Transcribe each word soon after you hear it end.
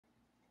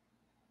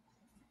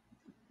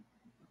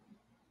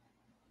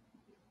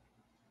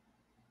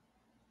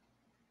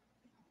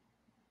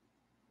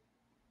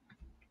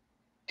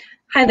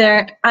Hi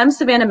there, I'm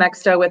Savannah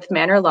Mexto with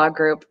Manor Law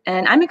Group,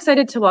 and I'm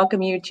excited to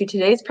welcome you to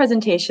today's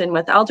presentation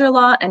with elder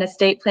law and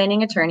estate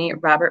planning attorney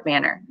Robert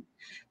Manor.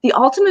 The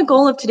ultimate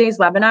goal of today's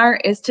webinar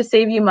is to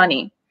save you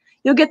money.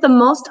 You'll get the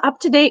most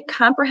up-to-date,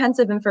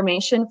 comprehensive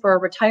information for a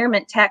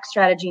retirement tax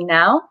strategy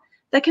now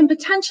that can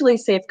potentially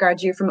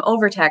safeguard you from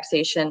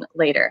overtaxation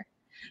later.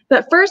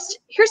 But first,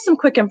 here's some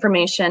quick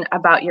information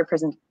about your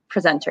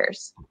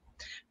presenters.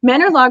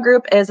 Manor Law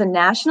Group is a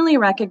nationally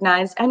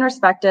recognized and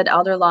respected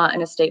elder law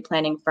and estate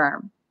planning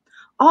firm.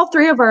 All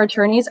three of our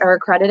attorneys are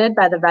accredited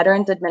by the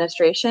Veterans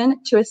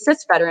Administration to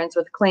assist veterans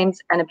with claims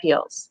and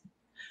appeals.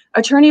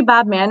 Attorney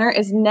Bob Manor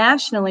is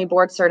nationally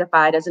board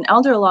certified as an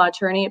elder law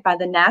attorney by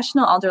the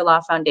National Elder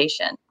Law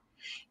Foundation.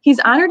 He's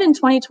honored in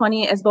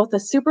 2020 as both a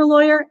super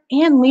lawyer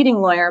and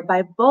leading lawyer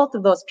by both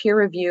of those peer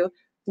review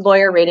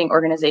lawyer rating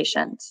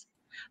organizations.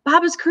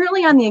 Bob is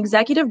currently on the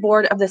executive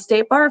board of the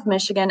State Bar of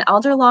Michigan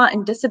Elder Law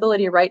and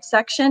Disability Rights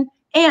Section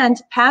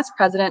and past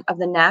president of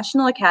the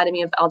National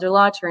Academy of Elder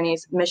Law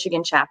Attorneys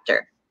Michigan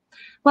chapter.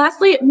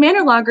 Lastly,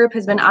 Manor Law Group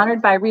has been honored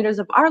by readers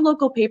of our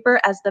local paper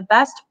as the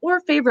best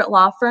or favorite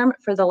law firm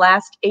for the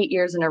last 8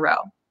 years in a row.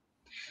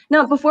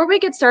 Now, before we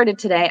get started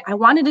today, I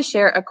wanted to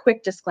share a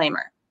quick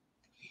disclaimer.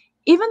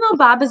 Even though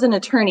Bob is an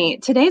attorney,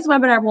 today's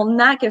webinar will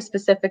not give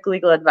specific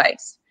legal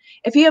advice.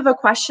 If you have a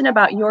question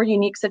about your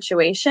unique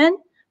situation,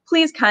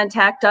 please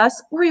contact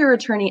us or your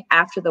attorney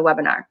after the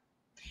webinar.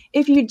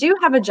 If you do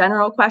have a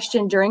general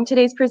question during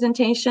today's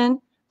presentation,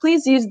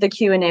 please use the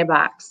Q&A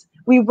box.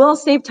 We will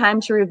save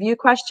time to review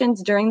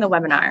questions during the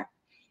webinar.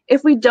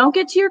 If we don't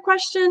get to your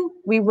question,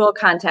 we will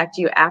contact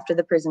you after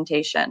the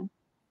presentation.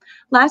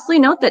 Lastly,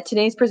 note that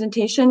today's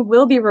presentation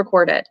will be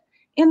recorded,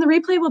 and the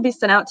replay will be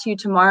sent out to you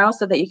tomorrow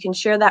so that you can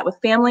share that with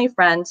family,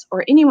 friends,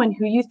 or anyone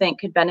who you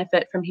think could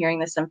benefit from hearing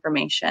this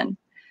information.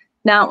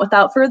 Now,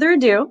 without further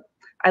ado,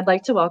 I'd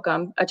like to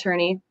welcome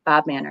attorney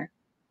Bob Manor.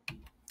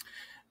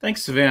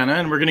 Thanks, Savannah,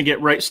 and we're going to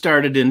get right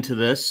started into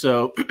this.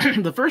 So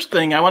the first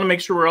thing, I want to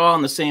make sure we're all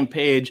on the same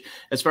page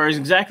as far as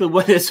exactly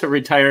what is a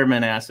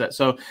retirement asset.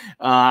 So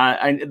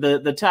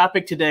the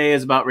topic today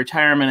is about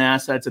retirement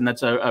assets, and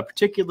that's a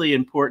particularly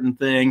important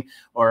thing,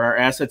 or our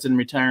assets in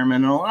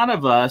retirement. And a lot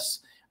of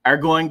us are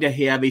going to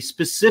have a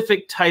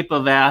specific type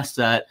of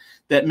asset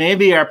that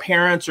maybe our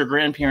parents or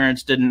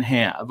grandparents didn't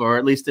have, or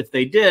at least if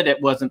they did,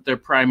 it wasn't their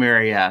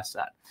primary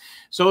asset.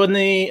 So in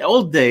the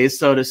old days,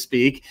 so to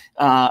speak,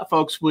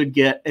 folks would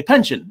get a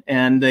pension,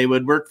 and they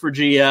would work for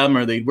GM,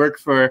 or they'd work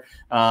for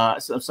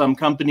some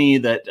company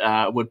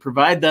that would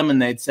provide them,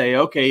 and they'd say,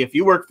 okay, if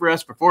you work for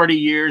us for 40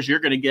 years, you're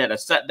going to get a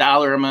set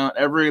dollar amount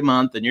every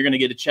month, and you're going to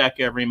get a check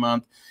every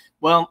month.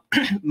 Well,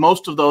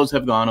 most of those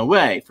have gone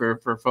away. For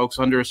folks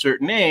under a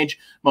certain age,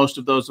 most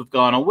of those have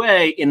gone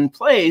away. In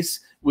place,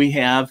 we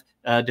have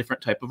a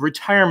different type of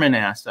retirement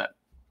asset.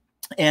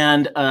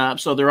 And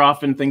so they're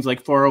often things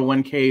like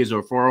 401ks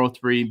or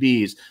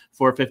 403bs,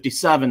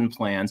 457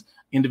 plans,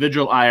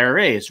 individual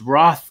IRAs,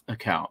 Roth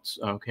accounts,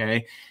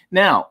 okay?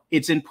 Now,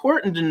 it's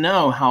important to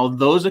know how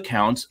those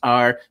accounts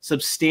are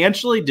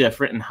substantially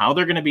different and how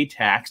they're going to be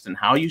taxed and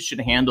how you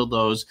should handle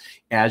those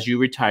as you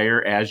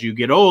retire, as you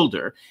get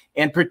older.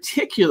 And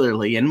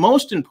particularly, and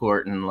most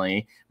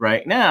importantly,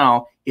 right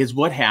now, is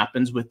what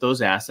happens with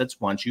those assets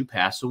once you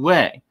pass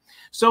away.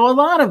 So a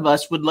lot of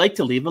us would like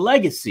to leave a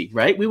legacy,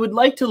 right? We would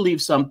like to leave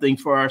something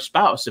for our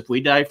spouse. If we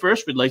die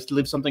first, we'd like to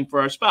leave something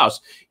for our spouse.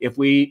 If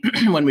we,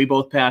 when we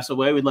both pass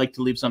away, we'd like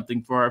to leave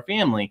something for our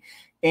family.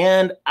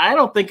 And I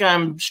don't think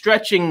I'm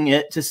stretching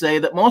it to say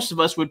that most of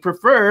us would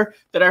prefer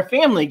that our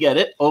family get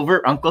it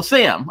over Uncle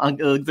Sam,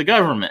 the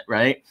government,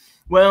 right?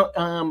 Well,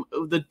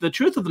 the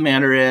truth of the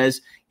matter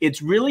is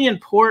it's really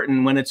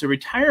important when it's a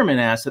retirement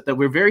asset that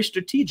we're very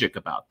strategic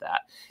about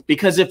that.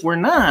 Because if we're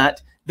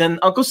not, then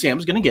Uncle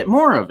Sam's going to get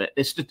more of it.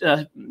 It's,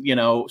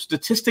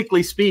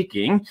 statistically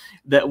speaking,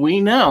 that we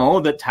know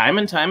that time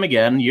and time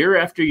again, year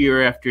after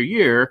year after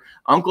year,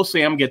 Uncle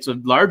Sam gets a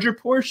larger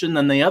portion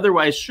than they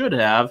otherwise should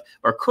have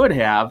or could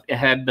have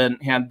had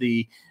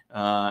the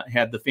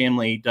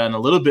family done a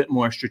little bit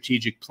more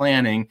strategic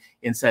planning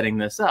in setting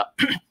this up.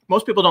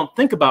 Most people don't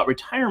think about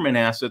retirement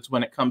assets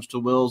when it comes to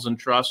wills and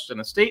trusts and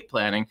estate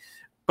planning,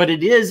 but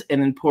it is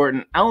an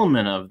important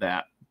element of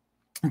that.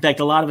 In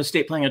fact, a lot of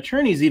estate planning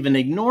attorneys even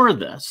ignore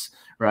this,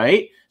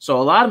 right? So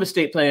a lot of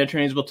estate planning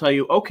attorneys will tell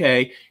you,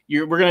 okay,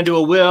 we're going to do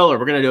a will or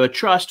we're going to do a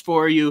trust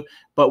for you,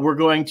 but we're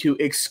going to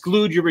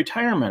exclude your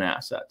retirement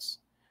assets.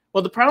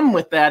 Well, the problem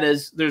with that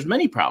is there's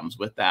many problems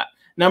with that.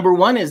 Number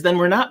one is then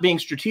we're not being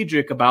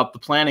strategic about the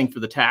planning for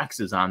the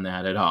taxes on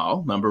that at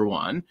all, number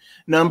one.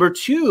 Number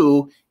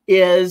two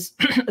is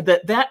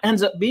that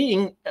ends up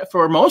being,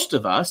 for most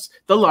of us,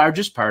 the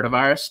largest part of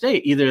our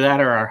estate, either that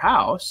or our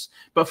house.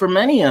 But for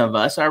many of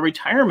us, our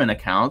retirement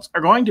accounts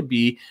are going to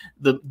be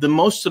the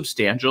most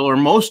substantial or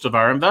most of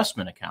our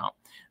investment account.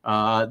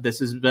 This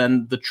has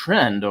been the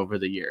trend over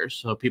the years.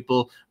 So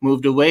people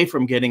moved away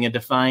from getting a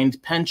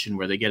defined pension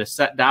where they get a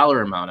set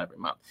dollar amount every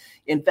month.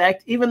 In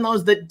fact, even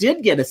those that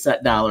did get a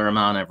set dollar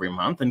amount every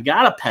month and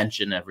got a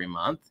pension every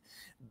month,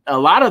 a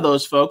lot of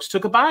those folks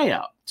took a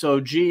buyout. So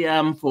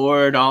GM,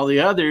 Ford, all the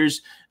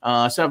others,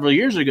 several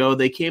years ago,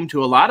 they came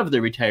to a lot of the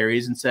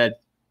retirees and said,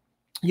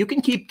 you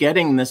can keep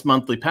getting this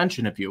monthly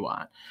pension if you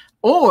want,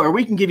 or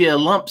we can give you a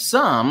lump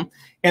sum,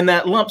 and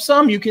that lump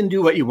sum you can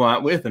do what you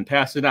want with and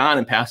pass it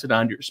on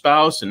to your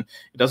spouse. And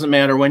it doesn't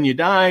matter when you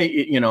die,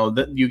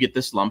 that you get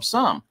this lump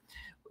sum.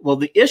 Well,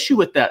 the issue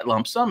with that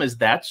lump sum is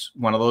that's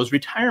one of those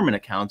retirement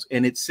accounts,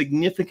 and it's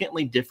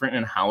significantly different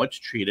in how it's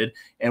treated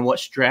and what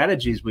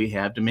strategies we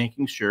have to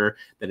making sure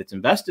that it's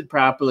invested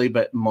properly,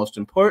 but most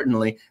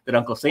importantly, that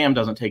Uncle Sam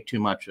doesn't take too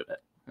much of it.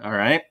 All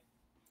right.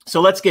 So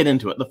let's get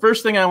into it. The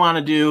first thing I want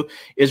to do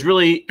is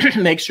really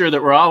make sure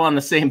that we're all on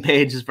the same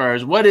page as far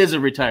as what is a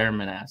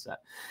retirement asset.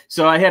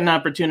 So I had an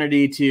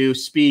opportunity to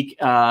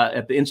speak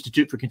at the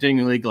Institute for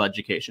Continuing Legal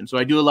Education. So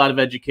I do a lot of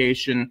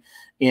education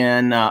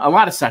in a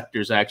lot of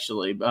sectors,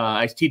 actually.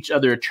 I teach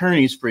other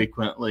attorneys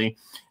frequently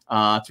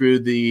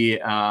through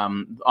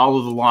all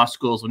of the law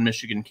schools in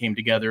Michigan came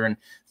together and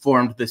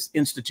formed this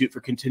Institute for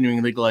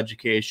Continuing Legal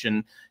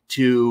Education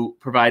to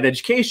provide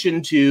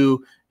education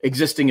to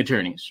existing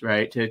attorneys,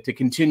 right, to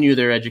continue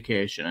their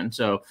education. And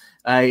so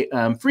I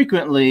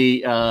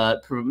frequently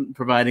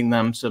providing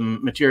them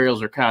some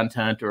materials or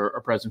content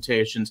or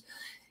presentations.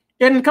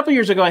 And a couple of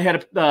years ago, I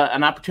had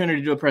an opportunity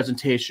to do a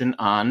presentation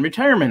on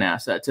retirement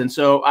assets. And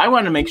so I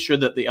want to make sure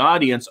that the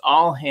audience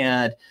all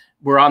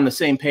were on the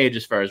same page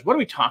as far as what are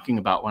we talking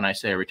about when I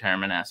say a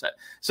retirement asset.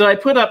 So I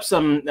put up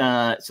some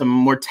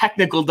more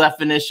technical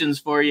definitions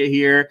for you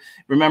here.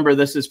 Remember,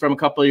 this is from a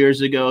couple of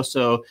years ago,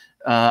 so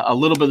a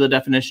little bit of the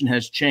definition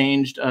has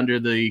changed under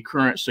the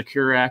current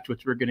Secure Act,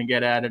 which we're going to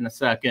get at in a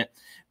second.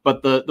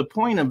 But the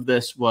point of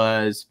this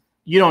was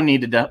you don't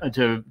need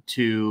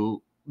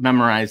to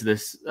memorize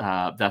this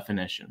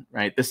definition,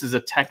 right? This is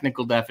a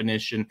technical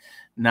definition,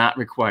 not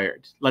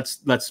required.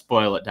 Let's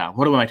boil it down.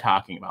 What am I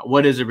talking about?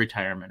 What is a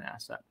retirement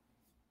asset?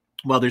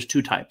 Well, there's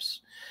two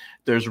types.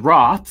 There's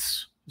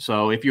Roths.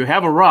 So if you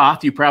have a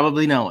Roth, you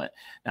probably know it.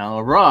 Now,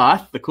 a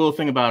Roth, the cool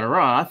thing about a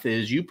Roth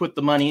is you put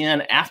the money in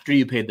after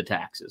you paid the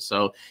taxes.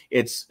 So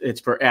it's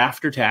for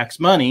after-tax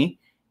money,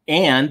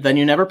 and then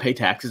you never pay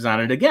taxes on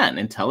it again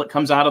until it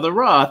comes out of the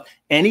Roth.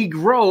 Any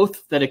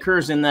growth that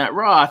occurs in that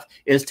Roth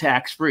is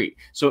tax-free.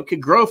 So it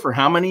could grow for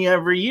how many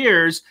ever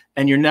years,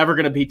 and you're never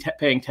going to be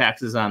paying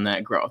taxes on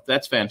that growth.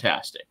 That's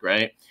fantastic,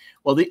 right?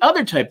 Well, the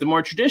other type, the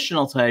more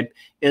traditional type,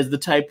 is the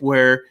type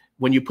where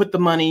when you put the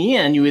money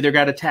in, you either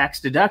got a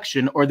tax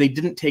deduction or they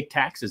didn't take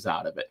taxes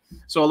out of it.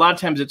 So a lot of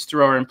times it's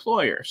through our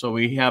employer. So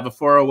we have a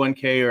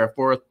 401k or a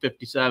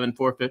 457,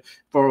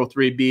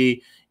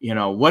 403b,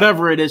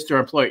 whatever it is to our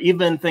employer.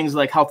 Even things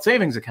like health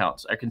savings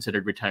accounts are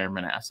considered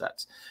retirement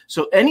assets.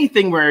 So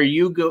anything where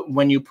you go,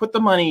 when you put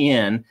the money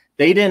in,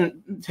 they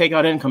didn't take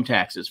out income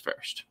taxes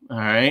first. All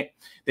right.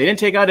 They didn't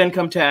take out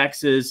income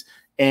taxes.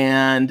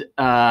 And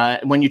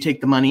when you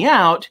take the money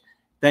out,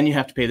 then you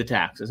have to pay the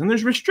taxes. And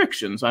there's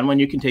restrictions on when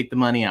you can take the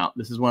money out.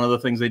 This is one of the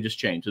things they just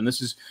changed. And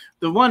this is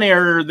the one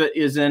error that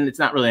is it's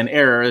not really an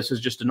error. This is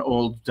just an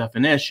old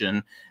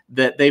definition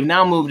that they've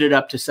now moved it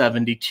up to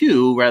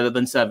 72 rather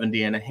than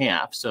 70 and a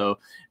half. So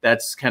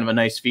that's kind of a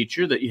nice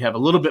feature that you have a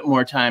little bit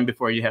more time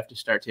before you have to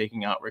start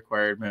taking out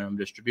required minimum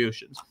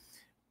distributions.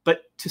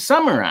 But to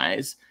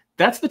summarize,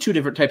 that's the two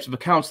different types of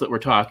accounts that we're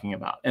talking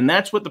about. And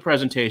that's what the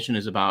presentation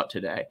is about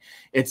today.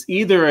 It's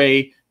either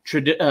a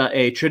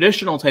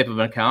traditional type of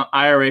an account,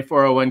 IRA,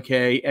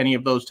 401k, any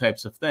of those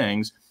types of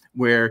things,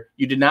 where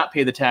you did not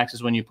pay the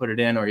taxes when you put it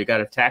in, or you got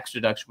a tax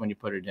deduction when you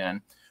put it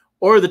in,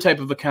 or the type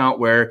of account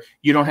where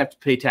you don't have to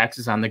pay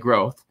taxes on the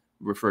growth,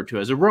 referred to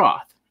as a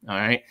Roth. All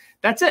right,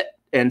 that's it.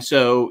 And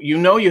so you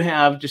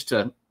have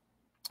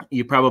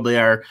you probably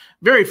are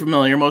very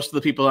familiar. Most of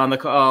the people on the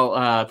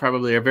call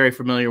probably are very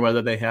familiar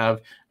whether they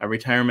have a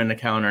retirement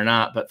account or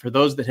not. But for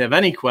those that have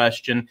any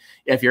question,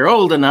 if you're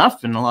old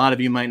enough, and a lot of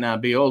you might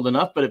not be old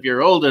enough, but if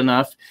you're old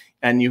enough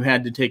and you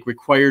had to take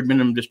required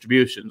minimum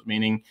distributions,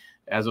 meaning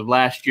as of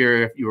last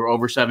year, if you were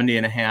over 70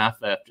 and a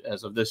half,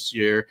 as of this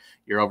year,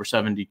 you're over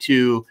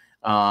 72,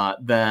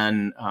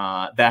 then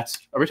that's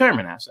a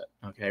retirement asset.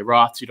 Okay,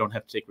 Roths, you don't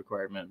have to take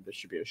required minimum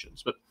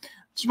distributions. But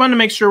just wanted to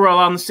make sure we're all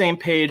on the same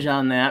page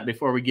on that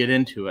before we get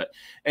into it.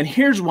 And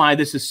here's why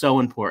this is so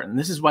important.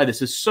 This is why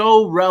this is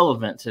so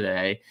relevant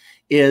today,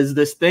 is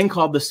this thing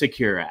called the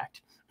Secure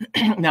Act.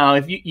 Now,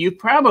 if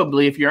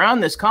you're on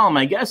this call,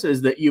 my guess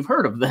is that you've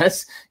heard of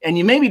this and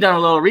you maybe done a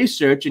little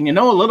research and you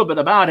know a little bit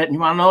about it and you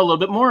want to know a little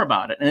bit more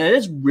about it. And it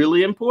is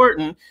really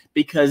important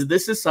because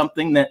this is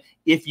something that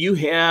if you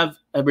have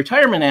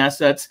retirement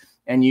assets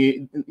and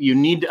you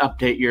need to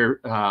update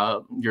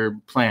your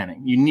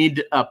planning, you need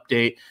to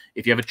update.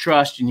 If you have a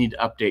trust, you need to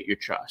update your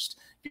trust.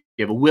 If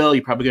you have a will,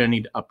 you're probably going to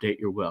need to update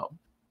your will.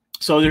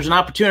 So there's an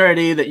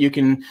opportunity that you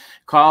can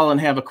call and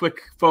have a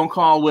quick phone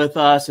call with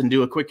us and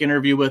do a quick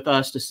interview with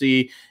us to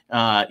see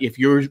if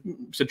your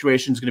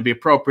situation is going to be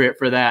appropriate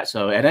for that.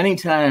 So at any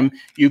time,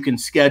 you can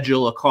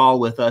schedule a call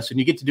with us, and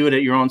you get to do it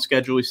at your own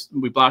schedule.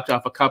 We blocked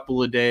off a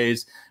couple of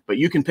days, but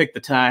you can pick the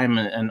time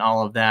and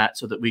all of that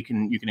so that you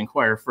can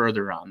inquire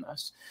further on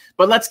this.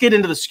 But let's get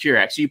into the Secure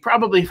Act. So you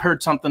probably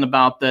heard something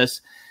about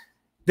this.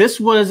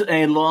 This was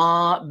a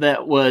law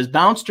that was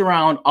bounced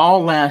around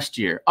all last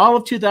year. All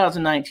of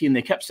 2019,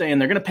 they kept saying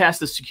they're going to pass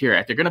the Secure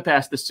Act. They're going to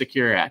pass the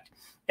Secure Act.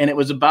 And it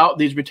was about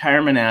these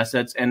retirement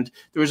assets. And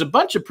there was a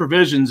bunch of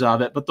provisions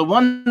of it. But the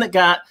one that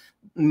got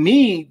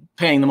me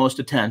paying the most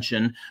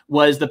attention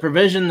was the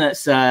provision that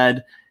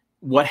said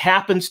what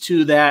happens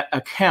to that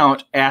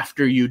account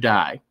after you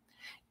die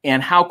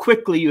and how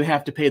quickly you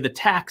have to pay the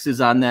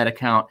taxes on that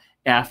account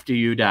after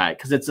you die,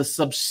 because it's a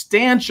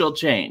substantial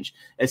change,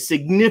 a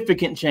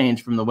significant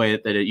change from the way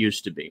that it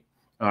used to be.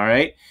 All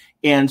right.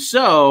 And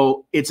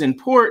so it's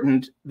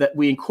important that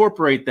we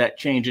incorporate that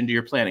change into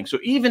your planning. So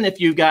even if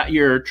you got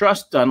your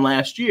trust done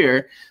last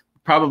year, you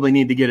probably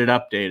need to get it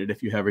updated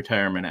if you have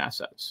retirement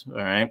assets.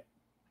 All right.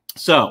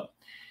 So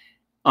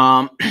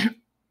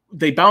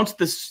they bounced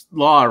this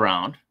law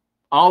around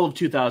all of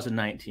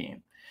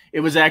 2019. It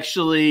was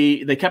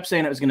actually, they kept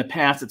saying it was going to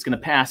pass, it's going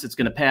to pass, it's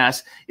going to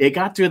pass. It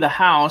got through the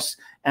House,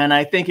 and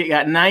I think it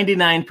got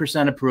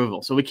 99%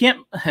 approval. So we can't,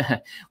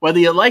 whether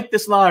you like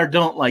this law or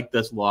don't like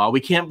this law,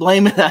 we can't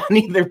blame it on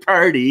either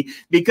party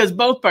because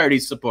both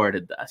parties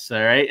supported this,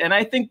 all right? And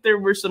I think there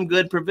were some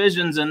good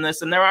provisions in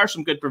this, and there are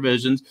some good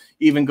provisions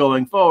even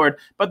going forward,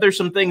 but there's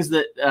some things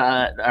that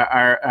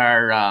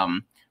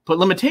put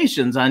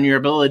limitations on your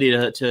ability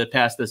to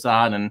pass this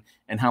on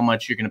and how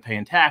much you're going to pay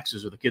in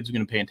taxes, or the kids are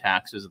going to pay in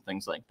taxes and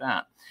things like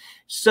that.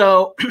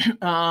 So,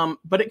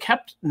 but it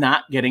kept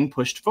not getting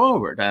pushed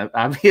forward.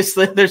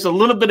 Obviously, there's a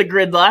little bit of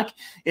gridlock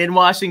in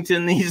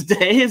Washington these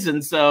days.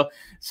 And so,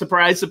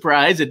 surprise,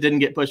 surprise, it didn't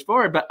get pushed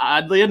forward. But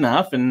oddly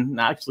enough, and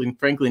actually,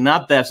 frankly,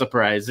 not that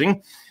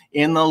surprising,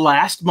 in the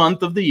last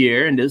month of the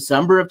year, in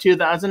December of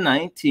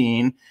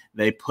 2019,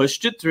 they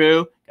pushed it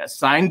through, got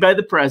signed by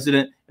the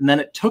president, and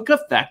then it took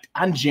effect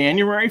on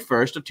January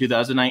 1st of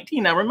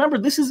 2019. Now, remember,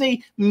 this is a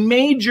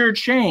major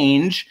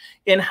change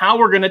in how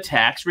we're going to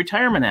tax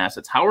retirement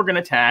assets, how we're going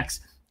to tax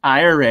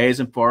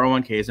IRAs and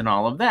 401ks and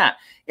all of that.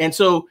 And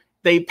so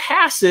they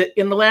pass it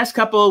in the last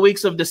couple of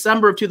weeks of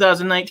December of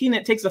 2019.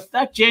 It takes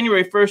effect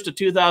January 1st of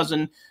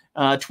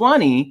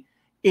 2020.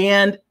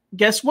 And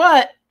guess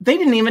what? They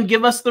didn't even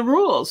give us the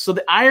rules. So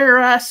the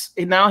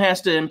IRS now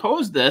has to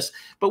impose this,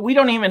 but we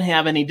don't even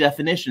have any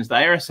definitions. The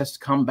IRS has to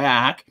come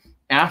back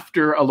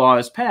after a law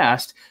is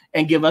passed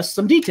and give us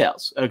some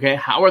details. Okay,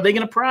 how are they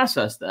going to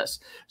process this?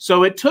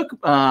 So it took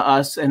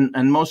us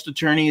and most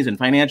attorneys and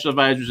financial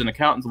advisors and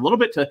accountants a little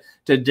bit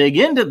to dig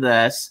into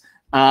this.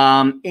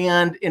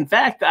 And in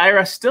fact, the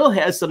IRS still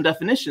has some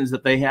definitions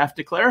that they have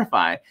to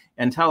clarify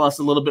and tell us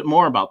a little bit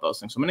more about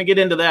those things. So I'm going to get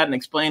into that and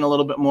explain a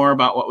little bit more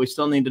about what we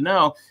still need to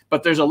know.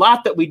 But there's a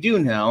lot that we do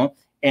know.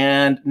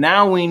 And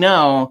now we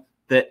know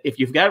that if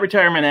you've got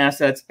retirement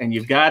assets and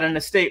you've got an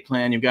estate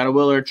plan, you've got a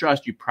will or a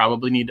trust, you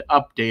probably need to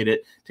update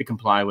it to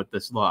comply with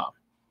this law.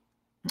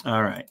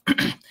 All right.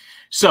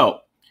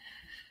 So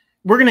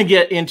we're going to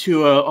get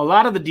into a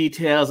lot of the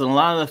details and a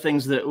lot of the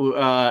things that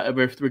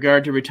with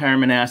regard to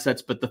retirement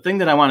assets. But the thing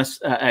that I want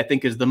to, I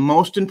think is the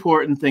most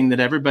important thing that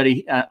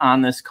everybody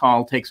on this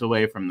call takes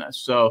away from this.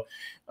 So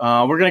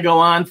we're going to go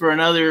on for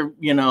another,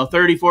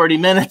 30, 40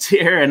 minutes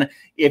here. And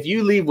if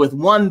you leave with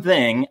one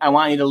thing, I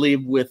want you to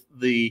leave with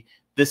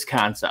this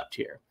concept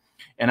here.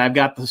 And I've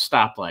got the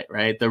stoplight,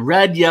 right? The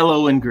red,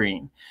 yellow, and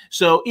green.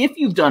 So if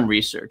you've done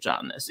research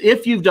on this,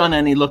 if you've done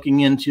any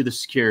looking into the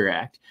Secure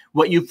Act,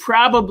 what you've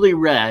probably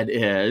read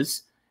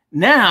is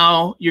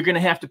now you're going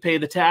to have to pay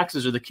the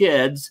taxes, or the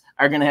kids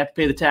are going to have to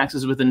pay the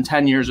taxes within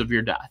 10 years of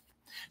your death.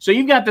 So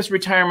you've got this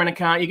retirement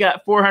account, you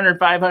got $400,000,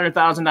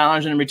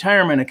 $500,000 in a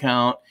retirement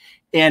account.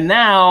 And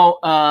now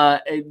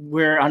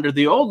where under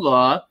the old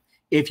law,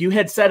 if you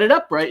had set it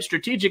up right,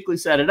 strategically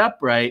set it up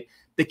right,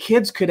 the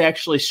kids could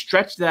actually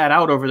stretch that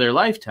out over their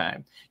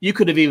lifetime. You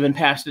could have even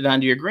passed it on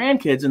to your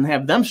grandkids and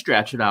have them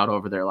stretch it out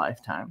over their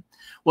lifetime.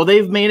 Well,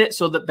 they've made it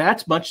so that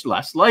that's much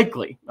less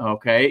likely.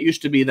 Okay, it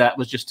used to be that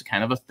was just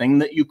kind of a thing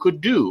that you could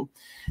do.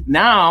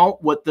 Now,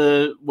 what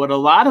a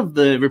lot of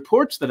the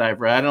reports that I've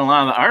read and a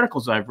lot of the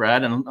articles I've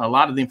read and a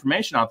lot of the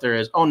information out there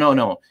is, oh,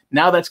 no,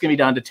 now that's going to be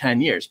down to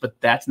 10 years. But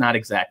that's not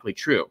exactly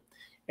true.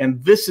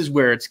 And this is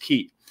where it's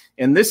key.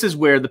 And this is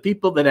where the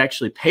people that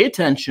actually pay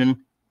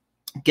attention,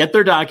 get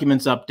their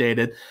documents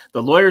updated,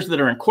 the lawyers that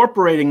are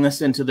incorporating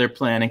this into their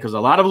planning, because a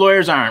lot of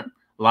lawyers aren't.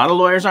 A lot of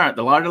lawyers aren't.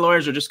 A lot of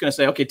lawyers are just going to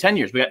say, okay, 10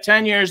 years. We got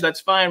 10 years. That's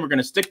fine. We're going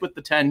to stick with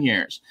the 10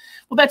 years.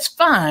 Well, that's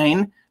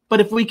fine.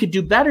 But if we could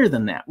do better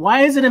than that,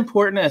 why is it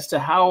important as to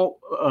how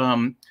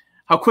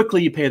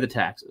quickly you pay the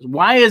taxes?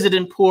 Why is it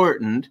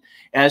important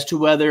as to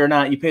whether or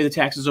not you pay the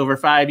taxes over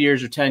 5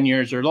 years or 10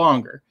 years or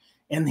longer?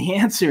 And the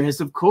answer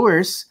is, of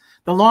course,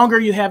 the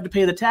longer you have to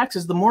pay the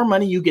taxes, the more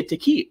money you get to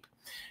keep.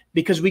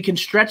 because we can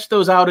stretch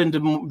those out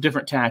into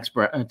different tax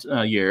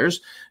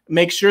years,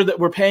 make sure that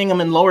we're paying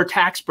them in lower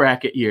tax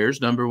bracket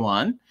years, number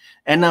one.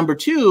 And number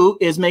two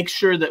is make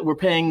sure that we're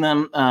paying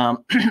them,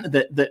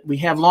 that we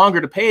have longer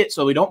to pay it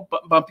so we don't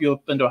bump you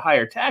up into a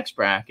higher tax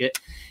bracket.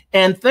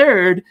 And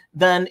third,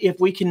 then if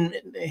we can,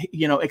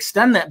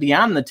 extend that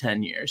beyond the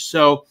 10 years.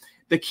 So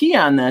the key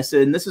on this,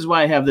 and this is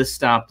why I have this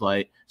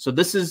stoplight. So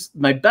this is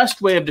my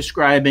best way of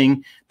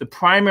describing the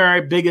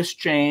primary biggest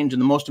change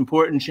and the most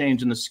important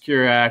change in the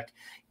Secure Act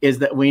is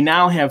that we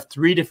now have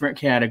 3 different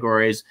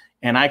categories,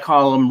 and I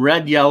call them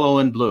red, yellow,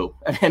 and blue.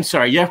 I'm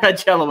sorry, yeah,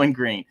 red, yellow, and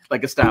green,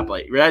 like a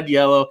stoplight, red,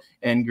 yellow,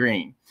 and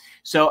green.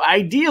 So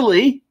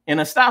ideally, in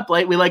a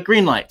stoplight, we like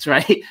green lights,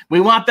 right?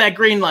 We want that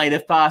green light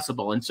if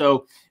possible. And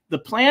so the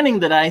planning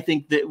that I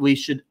think that we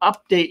should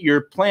update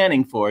your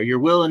planning for, your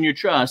will and your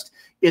trust,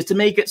 is to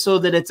make it so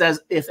that it's as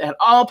if at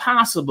all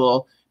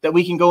possible that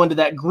we can go into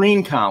that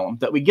green column,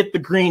 that we get the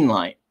green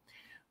light.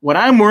 What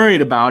I'm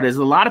worried about is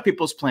a lot of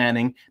people's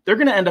planning, they're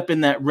going to end up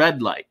in that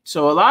red light.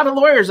 So a lot of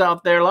lawyers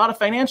out there, a lot of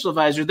financial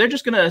advisors, they're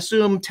just going to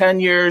assume 10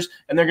 years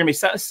and they're going to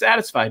be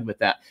satisfied with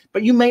that.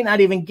 But you may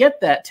not even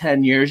get that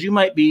 10 years. You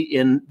might be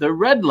in the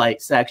red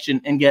light section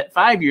and get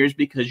 5 years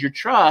because your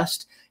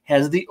trust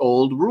has the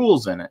old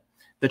rules in it.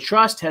 The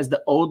trust has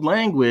the old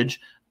language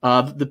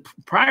of the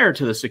prior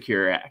to the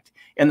Secure Act.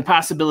 And the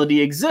possibility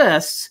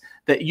exists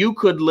that you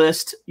could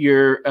list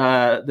your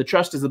the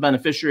trust as the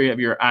beneficiary of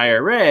your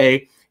IRA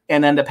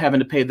and end up having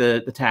to pay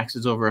the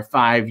taxes over a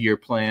 5-year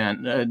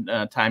plan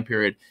time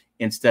period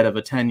instead of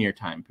a 10-year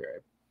time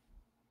period.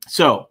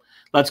 So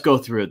let's go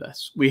through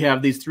this. We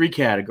have these 3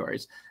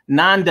 categories.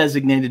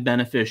 Non-designated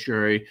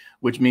beneficiary,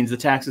 which means the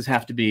taxes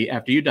have to be,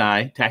 after you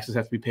die, taxes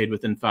have to be paid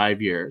within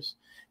 5 years.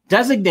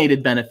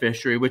 Designated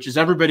beneficiary, which is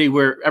everybody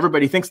where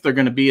everybody thinks they're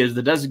going to be as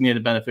the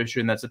designated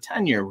beneficiary, and that's a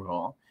 10-year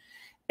rule.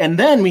 And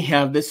then we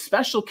have this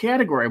special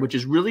category, which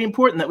is really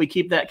important that we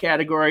keep that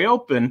category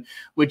open,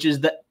 which is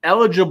the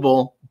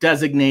eligible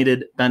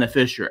designated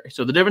beneficiary.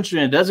 So the difference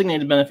between a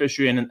designated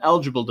beneficiary and an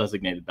eligible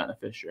designated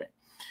beneficiary.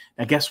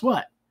 Now, guess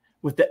what?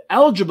 With the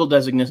eligible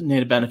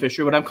designated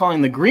beneficiary, what I'm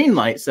calling the green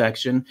light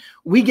section,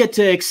 we get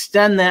to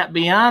extend that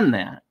beyond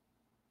that.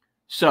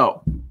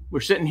 So we're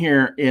sitting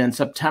here in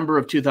September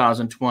of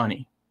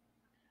 2020.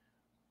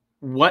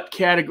 What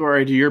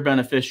category do your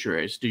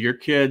beneficiaries, do your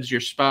kids,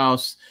 your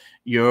spouse,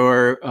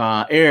 your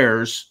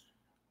heirs,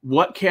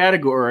 what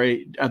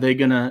category are they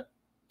going to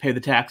pay the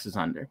taxes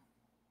under?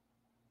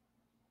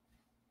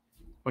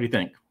 What do you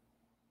think?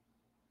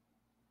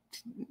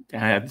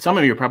 Some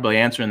of you are probably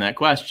answering that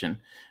question,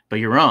 but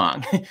you're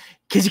wrong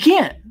because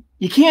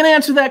you can't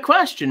answer that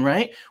question,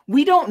 right?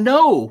 We don't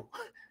know.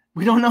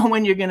 We don't know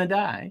when you're going to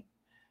die.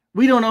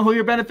 We don't know who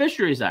your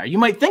beneficiaries are. You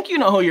might think you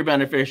know who your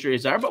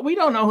beneficiaries are, but we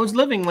don't know who's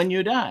living when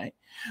you die.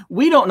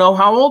 We don't know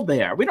how old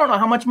they are. We don't know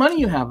how much money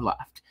you have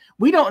left.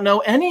 We don't know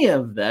any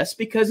of this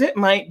because it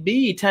might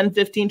be 10,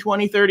 15,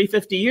 20, 30,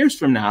 50 years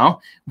from now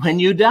when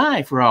you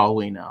die, for all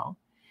we know.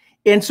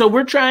 And so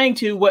we're trying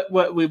to,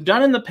 what we've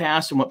done in the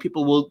past and what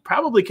people will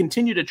probably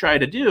continue to try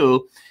to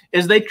do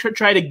is they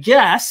try to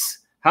guess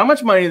how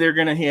much money they're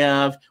going to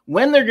have,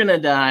 when they're going to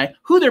die,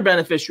 who their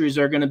beneficiaries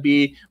are going to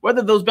be,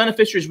 whether those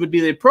beneficiaries would be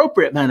the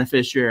appropriate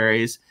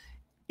beneficiaries.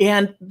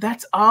 And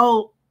that's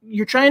all.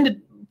 You're trying to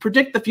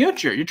predict the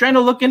future. You're trying to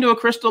look into a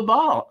crystal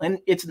ball, and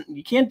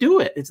you can't do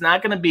it. It's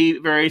not going to be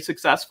very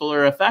successful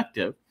or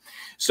effective.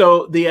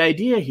 So the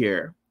idea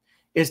here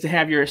is to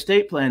have your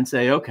estate plan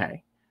say,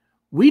 okay,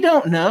 we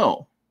don't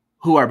know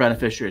who our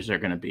beneficiaries are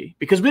going to be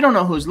because we don't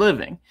know who's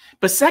living.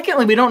 But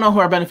secondly, we don't know who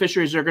our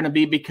beneficiaries are going to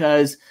be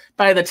because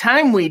by the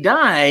time we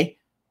die,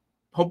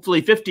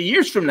 hopefully 50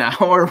 years from now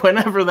or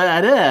whenever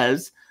that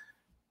is,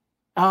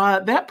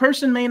 that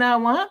person may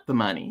not want the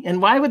money.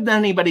 And why would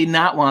anybody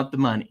not want the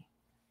money?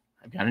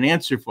 I've got an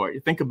answer for you.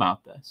 Think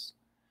about this.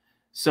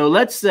 So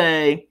let's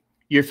say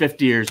you're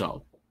 50 years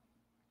old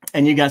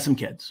and you got some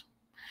kids.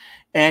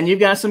 And you've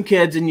got some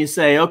kids and you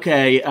say,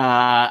 okay,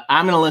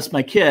 I'm going to list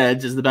my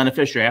kids as the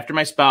beneficiary. After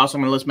my spouse,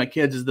 I'm going to list my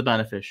kids as the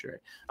beneficiary.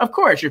 Of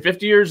course, you're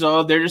 50 years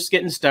old. They're just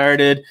getting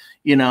started.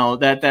 You know,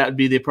 that would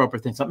be the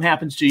appropriate thing. Something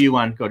happens to you, you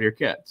want to go to your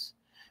kids.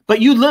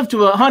 But you live to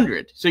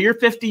 100. So you're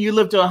 50, you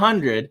live to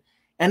 100.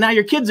 And now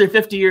your kids are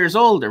 50 years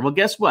older. Well,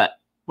 guess what?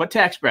 What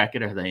tax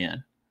bracket are they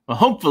in? Well,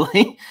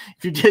 hopefully,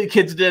 if your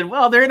kids did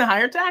well, they're in a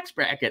higher tax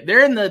bracket.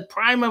 They're in the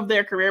prime of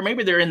their career.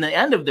 Maybe they're in the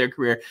end of their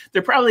career.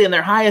 They're probably in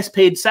their highest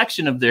paid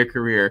section of their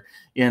career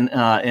in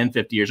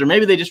 50 years. Or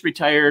maybe they just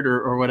retired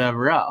or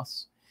whatever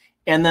else.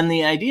 And then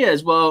the idea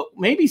is, well,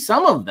 maybe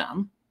some of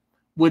them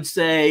would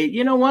say,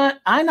 you know what?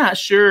 I'm not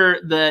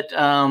sure that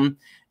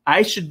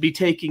I should be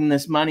taking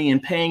this money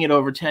and paying it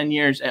over 10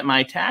 years at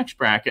my tax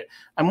bracket.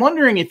 I'm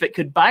wondering if it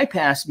could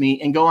bypass me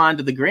and go on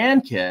to the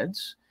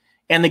grandkids.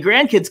 And the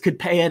grandkids could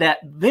pay it at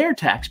their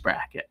tax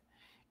bracket.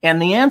 And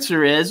the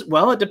answer is,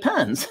 well, it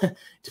depends. It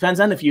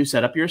depends on if you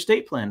set up your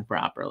estate plan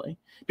properly.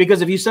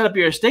 Because if you set up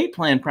your estate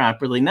plan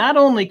properly, not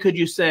only could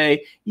you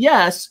say,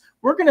 yes,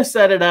 we're going to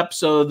set it up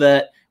so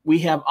that we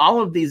have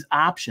all of these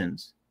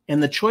options.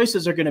 And the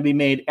choices are going to be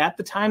made at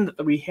the time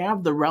that we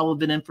have the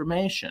relevant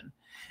information,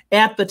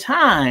 at the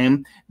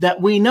time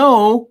that we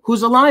know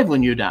who's alive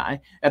when you die,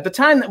 at the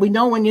time that we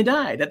know when you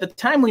died, at the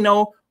time we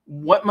know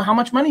how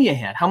much money you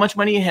had, how much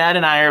money you had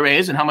in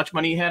IRAs and how much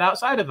money you had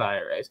outside of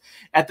IRAs.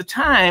 At the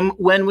time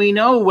when we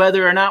know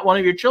whether or not one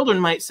of your children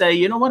might say,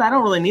 you know what, I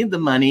don't really need the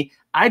money.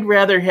 I'd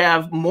rather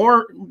have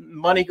more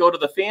money go to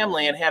the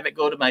family and have it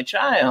go to my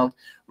child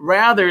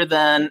rather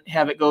than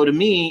have it go to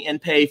me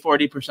and pay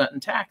 40% in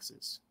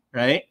taxes,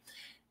 right?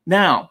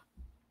 Now,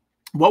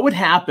 what would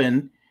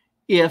happen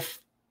if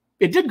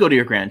it did go to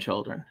your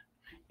grandchildren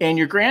and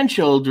your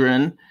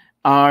grandchildren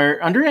are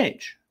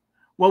underage?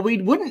 Well,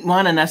 we wouldn't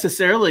want to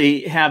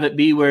necessarily have it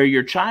be where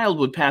your child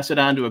would pass it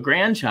on to a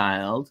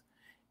grandchild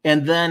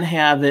and then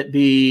have it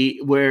be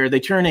where they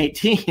turn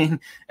 18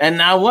 and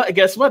now what?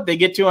 Guess what? They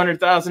get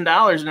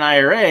 $200,000 in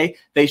IRA.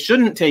 They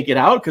shouldn't take it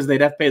out because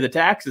they'd have to pay the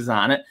taxes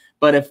on it.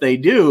 But if they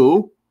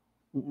do,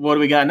 what do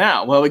we got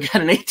now? Well, we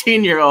got an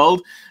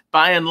 18-year-old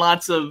buying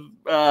lots of,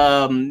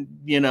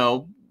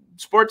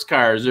 sports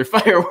cars or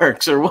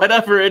fireworks or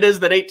whatever it is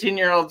that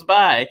 18-year-olds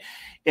buy.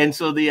 And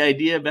so the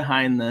idea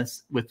behind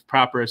this with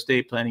proper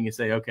estate planning is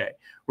say, okay,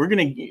 we're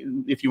going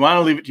to, if you want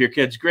to leave it to your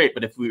kids, great.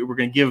 But if we're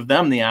going to give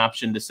them the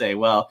option to say,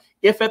 well,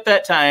 if at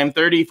that time,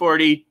 30,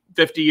 40,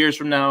 50 years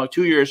from now,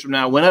 2 years from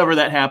now, whenever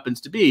that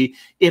happens to be,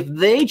 if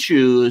they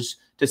choose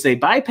to say,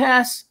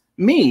 bypass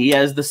me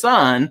as the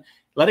son,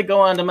 let it go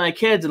on to my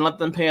kids and let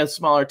them pay a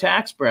smaller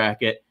tax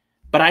bracket,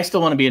 but I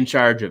still want to be in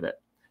charge of it.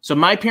 So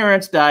my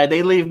parents die,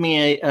 they leave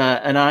me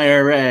an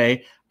IRA.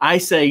 I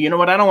say, you know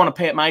what, I don't want to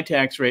pay at my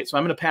tax rate, so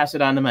I'm going to pass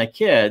it on to my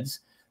kids.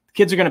 The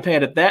kids are going to pay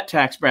it at that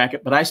tax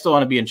bracket, but I still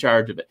want to be in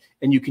charge of it.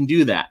 And you can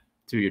do that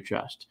through your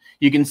trust.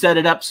 You can set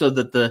it up so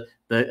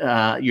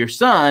that your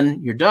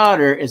son, your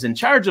daughter is in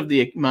charge of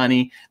the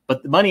money,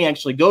 but the money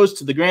actually goes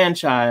to the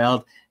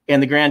grandchild,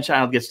 and the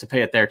grandchild gets to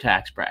pay at their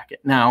tax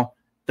bracket. Now,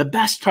 the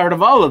best part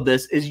of all of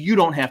this is you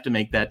don't have to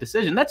make that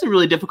decision. That's a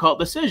really difficult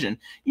decision.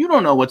 You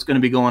don't know what's going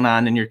to be going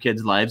on in your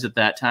kids' lives at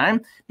that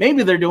time.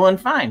 Maybe they're doing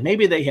fine.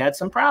 Maybe they had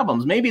some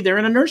problems. Maybe they're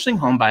in a nursing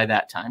home by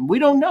that time. We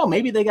don't know.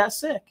 Maybe they got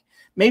sick.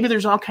 Maybe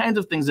there's all kinds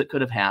of things that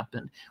could have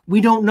happened. We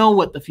don't know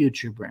what the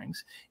future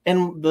brings.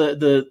 And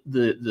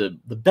the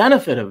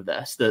benefit of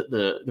this,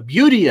 the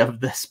beauty of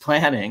this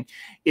planning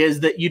is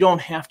that you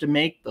don't have to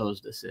make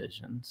those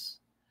decisions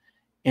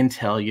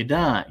until you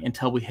die,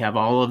 until we have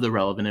all of the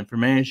relevant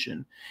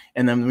information.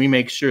 And then we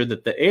make sure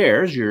that the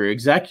heirs, your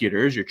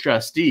executors, your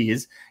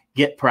trustees,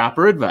 get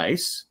proper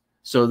advice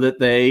so that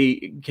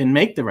they can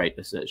make the right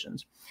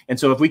decisions. And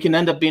so if we can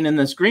end up being in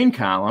this green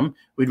column,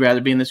 we'd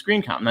rather be in this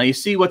green column. Now you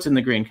see what's in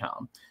the green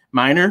column: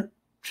 minor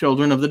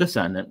children of the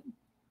descendant,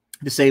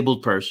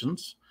 disabled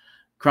persons,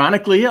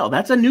 chronically ill.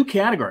 That's a new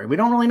category. We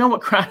don't really know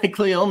what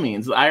chronically ill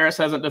means. The IRS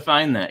hasn't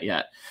defined that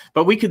yet.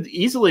 But we could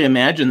easily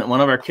imagine that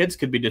one of our kids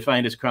could be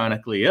defined as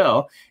chronically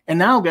ill. And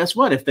now guess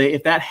what?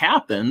 If that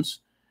happens,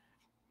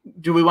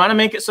 do we want to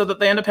make it so that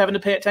they end up having to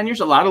pay it 10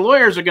 years? A lot of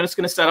lawyers are just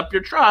going to set up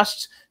your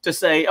trusts to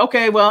say,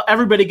 okay, well,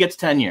 everybody gets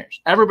 10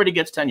 years. Everybody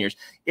gets 10 years.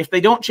 If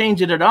they don't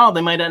change it at all, they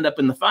might end up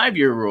in the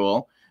 5-year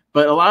rule.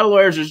 But a lot of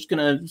lawyers are just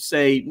going to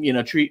say,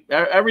 treat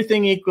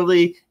everything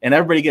equally and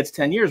everybody gets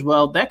 10 years.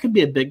 Well, that could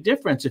be a big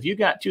difference. If you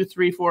got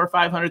 $200,000, $300,000,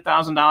 $400,000,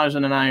 $500,000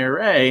 in an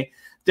IRA,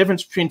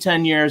 difference between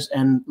 10 years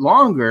and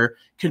longer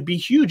could be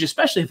huge,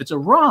 especially if it's a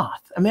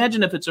Roth.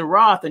 Imagine if it's a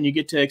Roth and you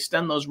get to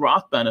extend those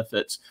Roth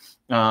benefits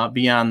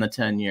beyond the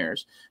 10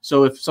 years.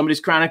 So if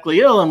somebody's chronically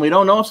ill, and we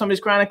don't know if somebody's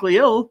chronically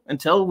ill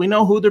until we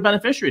know who their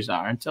beneficiaries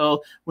are,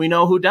 until we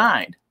know who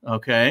died,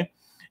 okay?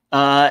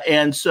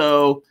 And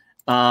so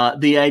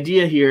the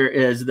idea here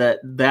is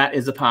that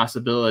is a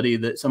possibility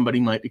that somebody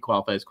might be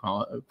qualified as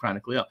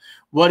chronically ill.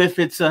 What if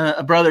it's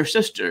a brother or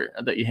sister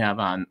that you have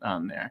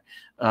on there?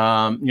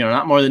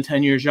 Not more than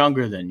 10 years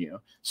younger than you.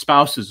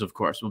 Spouses, of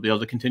course, will be able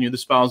to continue the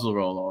spousal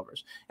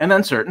rollovers. And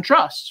then certain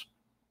trusts.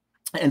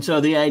 And so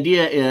the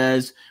idea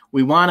is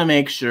we want to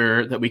make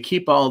sure that we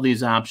keep all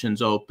these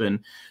options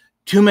open.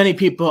 Too many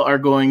people are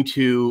going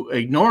to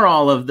ignore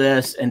all of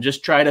this and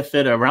just try to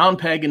fit a round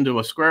peg into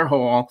a square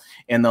hole,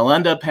 and they'll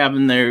end up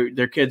having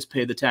their kids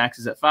pay the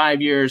taxes at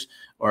 5 years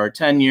or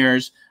 10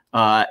 years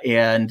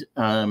and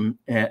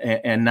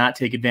not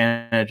take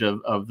advantage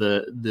of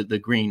the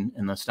green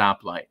and the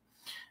stoplight.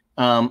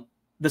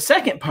 The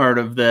second part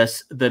of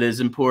this that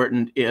is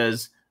important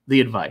is the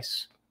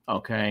advice.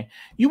 Okay,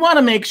 you want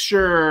to make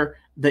sure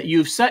that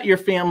you've set your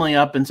family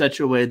up in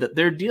such a way that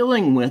they're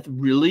dealing with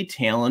really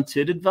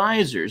talented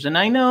advisors. And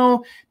I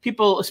know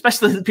people,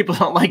 especially people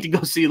don't like to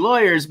go see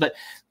lawyers, but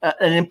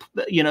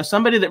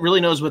somebody that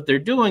really knows what they're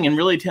doing and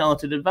really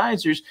talented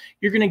advisors,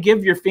 you're going to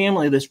give your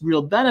family this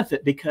real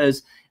benefit,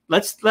 because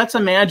let's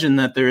imagine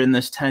that they're in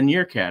this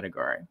 10-year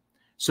category.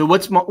 So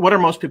what are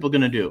most people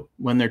going to do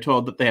when they're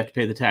told that they have to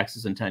pay the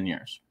taxes in 10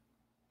 years?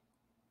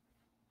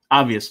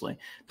 Obviously,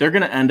 they're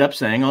going to end up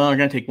saying, oh, they're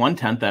going to take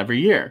 1/10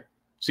 every year.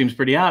 Seems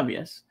pretty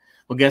obvious.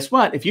 Well, guess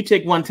what? If you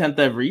take 1/10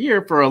 every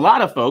year, for a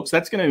lot of folks,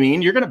 that's going to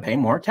mean you're going to pay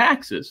more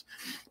taxes,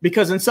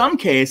 because in some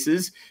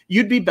cases,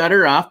 you'd be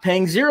better off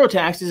paying 0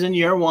 taxes in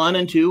year 1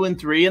 and 2 and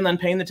 3, and then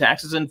paying the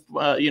taxes in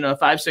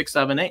 5, 6,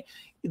 7, 8.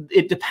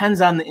 It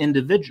depends on the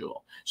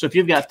individual. So if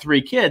you've got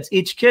 3 kids,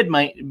 each kid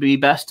might be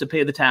best to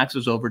pay the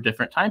taxes over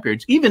different time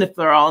periods, even if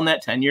they're all in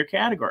that 10-year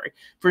category.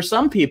 For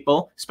some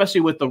people, especially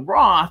with the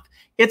Roth,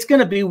 it's going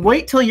to be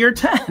wait till you're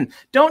 10.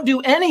 Don't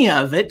do any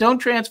of it. Don't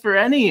transfer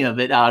any of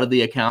it out of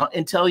the account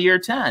until you're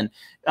 10.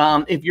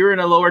 If you're in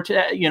a lower,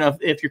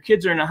 if your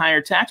kids are in a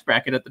higher tax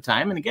bracket at the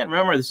time, and again,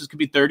 remember, this could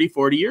be 30,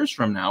 40 years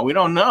from now. We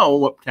don't know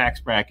what tax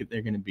bracket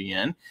they're going to be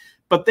in,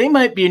 but they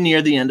might be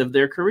near the end of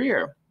their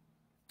career.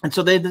 And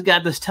so they've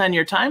got this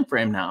 10-year time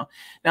frame now.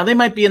 Now, they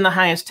might be in the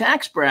highest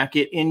tax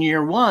bracket in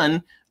year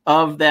 1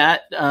 of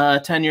that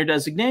 10-year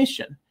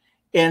designation.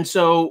 And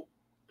so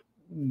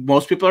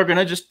most people are going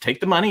to just take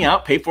the money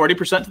out, pay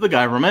 40% to the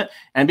government,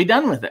 and be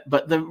done with it.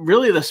 But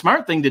really the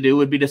smart thing to do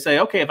would be to say,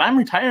 okay, if I'm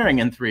retiring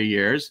in 3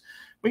 years,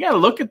 we got to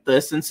look at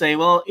this and say,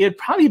 well, it'd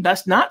probably be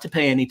best not to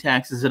pay any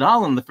taxes at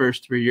all in the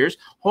first 3 years.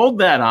 Hold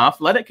that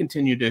off, let it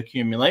continue to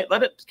accumulate,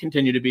 let it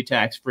continue to be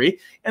tax-free,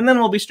 and then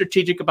we'll be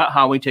strategic about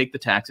how we take the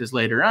taxes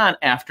later on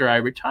after I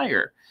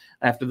retire,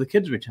 after the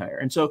kids retire.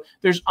 And so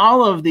there's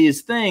all of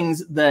these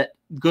things that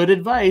good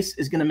advice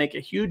is going to make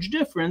a huge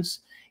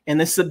difference. And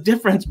this is the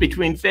difference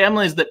between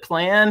families that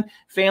plan,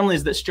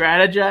 families that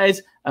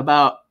strategize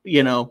about,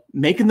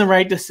 making the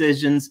right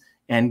decisions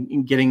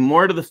and getting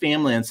more to the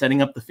family and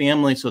setting up the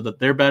family so that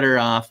they're better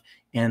off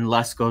and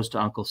less goes to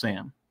Uncle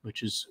Sam,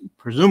 which is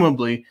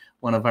presumably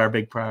one of our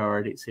big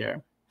priorities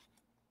here.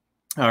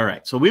 All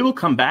right, so we will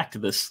come back to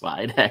this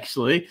slide,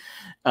 actually.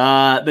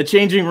 The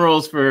changing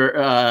rules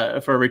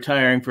for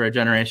retiring for a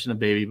generation of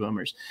baby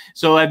boomers.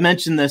 So I've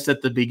mentioned this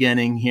at the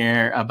beginning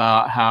here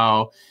about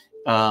how,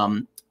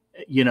 for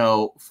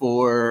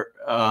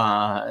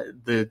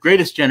the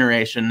greatest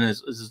generation,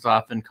 as is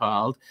often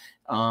called,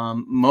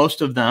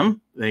 most of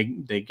them,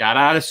 they got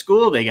out of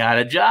school, they got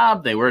a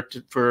job, they worked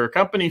for a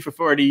company for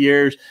 40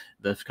 years.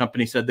 The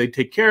company said they'd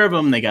take care of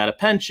them. They got a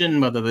pension.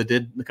 Whether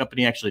the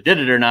company actually did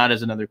it or not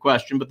is another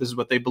question, but this is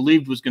what they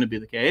believed was going to be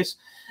the case.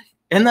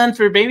 And then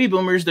for baby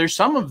boomers, there's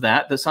some of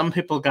that some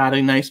people got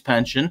a nice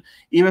pension.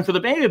 Even for the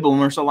baby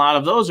boomers, a lot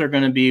of those are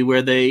going to be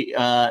where they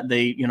a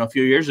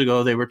few years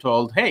ago, they were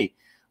told, hey,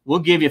 we'll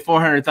give you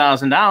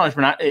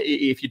 $400,000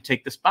 if you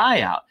take this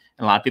buyout.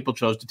 And a lot of people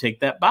chose to take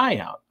that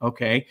buyout.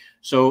 Okay,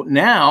 so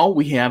now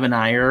we have an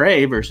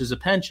IRA versus a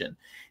pension.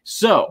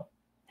 So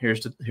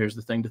here's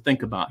the thing to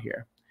think about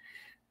here.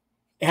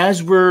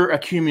 As we're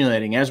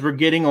accumulating, as we're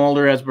getting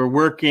older, as we're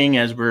working,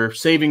 as we're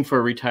saving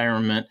for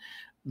retirement,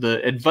 the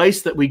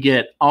advice that we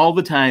get all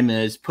the time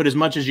is put as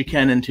much as you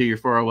can into your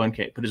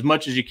 401k, put as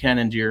much as you can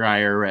into your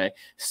IRA,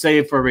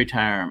 save for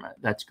retirement.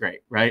 That's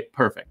great, right?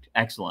 Perfect.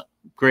 Excellent.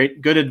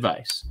 Great. Good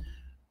advice.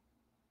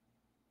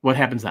 What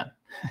happens then?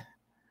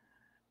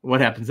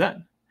 What happens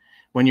then?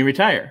 When you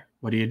retire,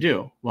 what do you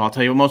do? Well, I'll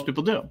tell you what most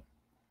people do.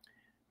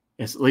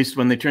 It's at least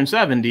when they turn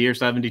 70 or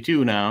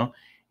 72 now,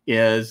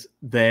 is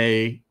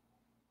they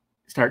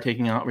start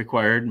taking out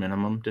required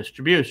minimum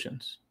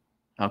distributions.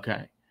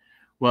 Okay.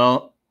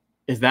 Well,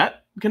 is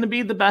that going to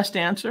be the best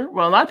answer?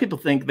 Well, a lot of people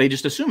think they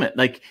just assume it.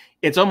 Like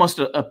it's almost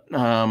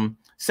a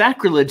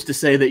sacrilege to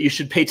say that you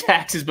should pay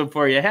taxes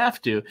before you have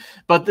to.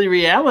 But the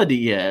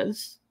reality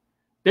is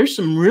there's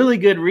some really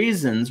good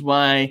reasons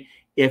why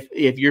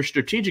if you're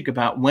strategic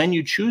about when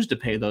you choose to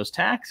pay those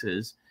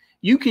taxes,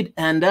 you could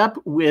end up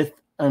with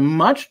a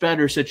much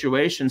better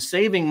situation,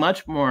 saving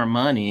much more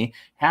money,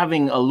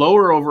 having a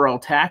lower overall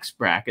tax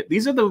bracket.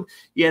 These are the,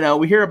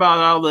 we hear about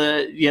all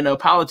the,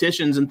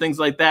 politicians and things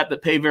like that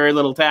pay very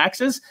little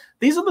taxes.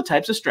 These are the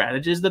types of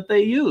strategies that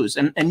they use.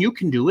 And you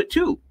can do it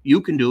too.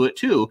 You can do it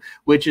too,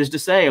 which is to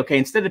say, okay,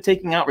 instead of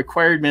taking out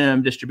required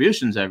minimum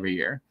distributions every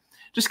year,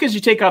 just because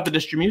you take out the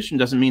distribution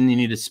doesn't mean you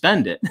need to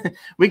spend it.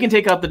 We can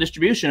take out the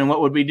distribution, and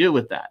what would we do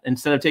with that?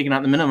 Instead of taking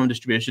out the minimum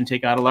distribution,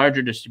 take out a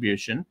larger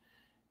distribution.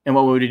 And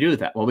what would we do with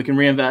that? Well, we can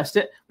reinvest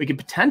it. We could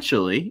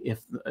potentially,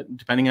 if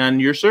depending on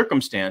your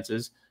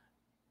circumstances,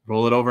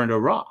 roll it over into a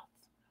Roth.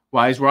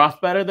 Why is Roth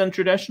better than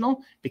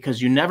traditional?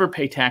 Because you never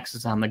pay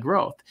taxes on the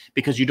growth,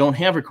 because you don't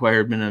have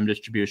required minimum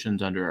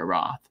distributions under a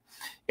Roth.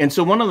 And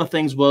so one of the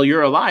things, well,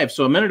 you're alive.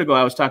 So a minute ago,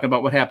 I was talking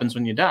about what happens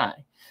when you die.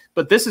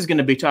 But this is going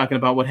to be talking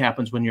about what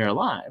happens when you're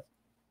alive.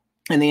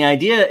 And the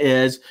idea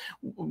is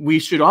we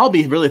should all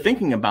be really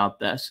thinking about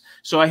this.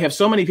 So I have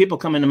so many people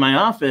come into my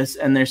office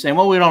and they're saying,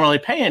 well, we don't really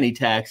pay any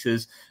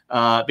taxes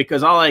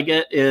because all I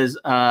get is,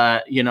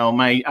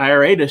 my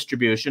IRA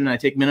distribution. And I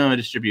take minimum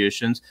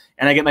distributions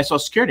and I get my Social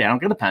Security. I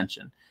don't get a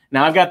pension.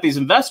 Now I've got these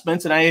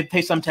investments and I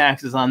pay some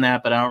taxes on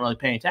that, but I don't really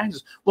pay any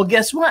taxes. Well,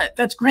 guess what?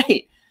 That's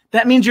great.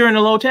 That means you're in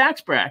a low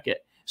tax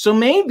bracket. So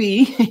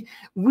maybe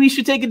we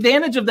should take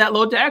advantage of that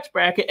low tax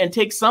bracket and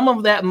take some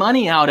of that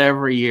money out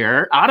every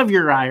year out of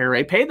your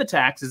IRA, pay the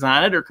taxes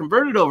on it or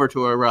convert it over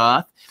to a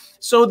Roth,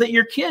 so that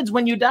your kids,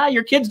 when you die,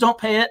 your kids don't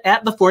pay it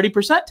at the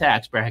 40%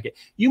 tax bracket.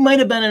 You might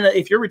have been in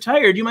if you're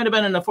retired, you might have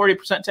been in a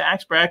 40%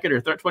 tax bracket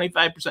or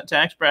 25%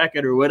 tax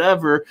bracket or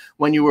whatever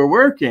when you were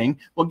working.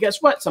 Well,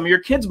 guess what? Some of your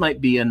kids might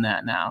be in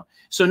that now.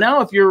 So now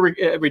if you're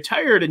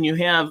retired and you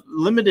have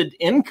limited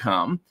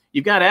income,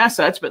 you've got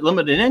assets, but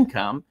limited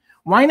income,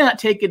 why not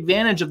take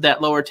advantage of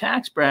that lower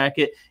tax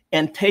bracket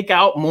and take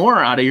out more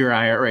out of your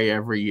IRA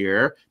every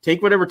year?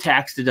 Take whatever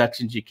tax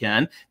deductions you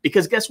can,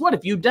 because guess what?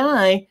 If you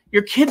die,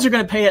 your kids are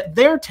going to pay at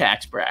their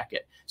tax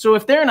bracket. So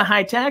if they're in a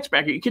high tax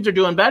bracket, your kids are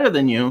doing better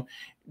than you.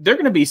 They're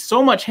going to be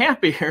so much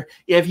happier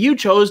if you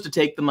chose to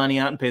take the money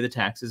out and pay the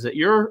taxes at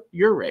your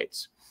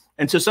rates.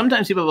 And so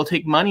sometimes people will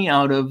take money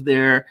out of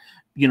their,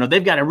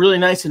 they've got a really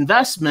nice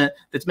investment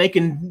that's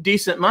making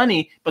decent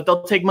money, but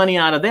they'll take money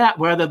out of that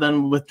rather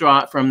than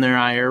withdraw it from their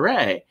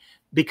IRA,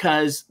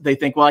 because they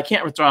think, well, I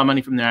can't withdraw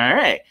money from their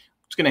IRA.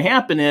 What's going to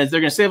happen is they're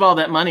going to save all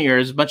that money or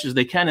as much as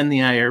they can in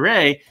the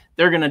IRA.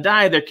 They're going to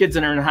die. Their kids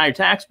are in a higher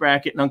tax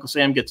bracket, and Uncle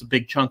Sam gets a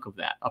big chunk of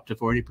that, up to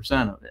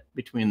 40% of it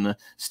between the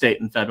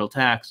state and federal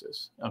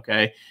taxes.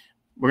 Okay.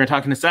 We're going to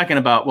talk in a second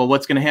about, well,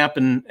 what's going to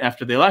happen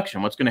after the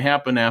election? What's going to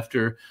happen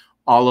after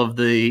all of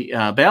the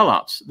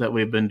bailouts that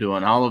we've been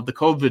doing, all of the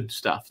COVID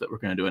stuff that we're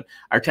going to do?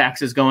 Our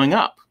taxes going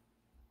up?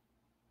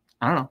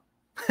 I don't know.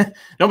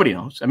 Nobody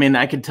knows. I mean,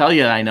 I can tell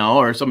you I know,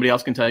 or somebody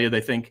else can tell you they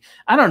think,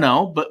 I don't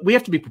know, but we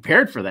have to be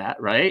prepared for that,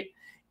 right?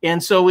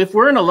 And so if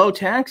we're in a low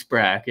tax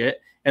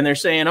bracket and they're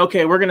saying,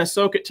 okay, we're going to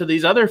soak it to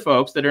these other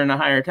folks that are in a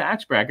higher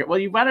tax bracket, well,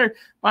 you better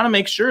want to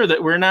make sure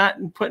that we're not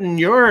putting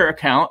your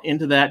account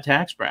into that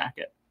tax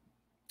bracket.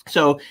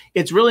 So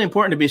it's really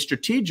important to be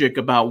strategic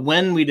about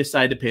when we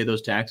decide to pay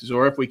those taxes,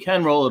 or if we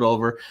can roll it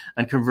over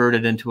and convert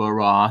it into a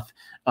Roth.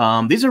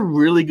 These are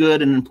really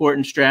good and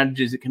important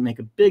strategies that can make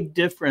a big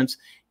difference.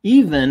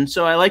 Even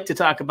so, I like to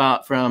talk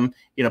about from,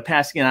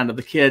 passing it on to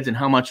the kids and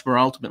how much we're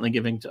ultimately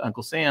giving to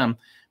Uncle Sam.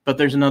 But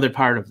there's another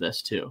part of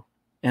this too.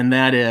 And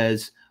that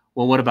is,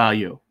 well, what about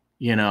you?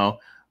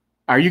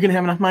 Are you going to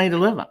have enough money to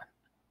live on?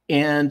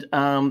 And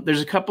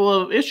there's a couple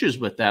of issues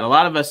with that. A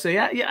lot of us say,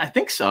 yeah, I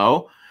think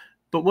so.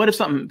 But what if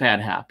something bad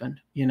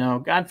happened?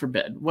 God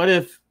forbid. What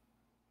if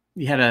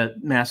you had a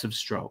massive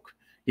stroke?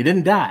 You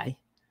didn't die.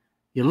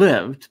 You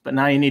lived, but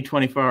now you need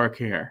 24-hour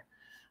care.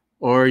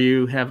 Or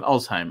you have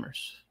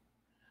Alzheimer's.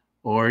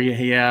 Or you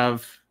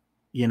have,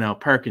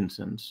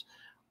 Parkinson's.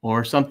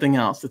 Or something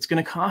else that's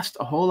going to cost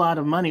a whole lot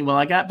of money. Well,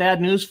 I got bad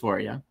news for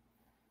you.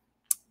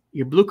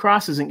 Your Blue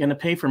Cross isn't going to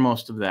pay for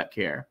most of that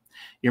care.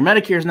 Your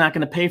Medicare is not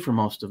going to pay for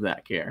most of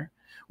that care.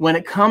 When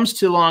it comes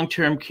to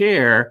long-term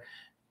care,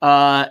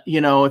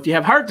 if you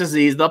have heart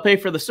disease, they'll pay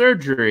for the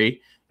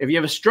surgery. If you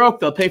have a stroke,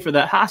 they'll pay for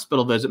that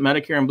hospital visit,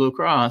 Medicare and Blue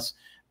Cross.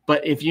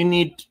 But if you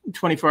need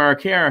 24-hour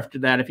care after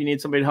that, if you need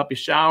somebody to help you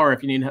shower,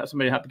 if you need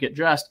somebody to help you get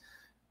dressed,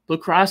 Blue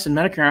Cross and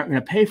Medicare aren't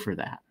going to pay for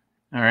that.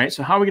 All right.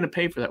 So how are we going to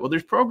pay for that? Well,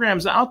 there's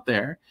programs out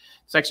there.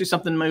 It's actually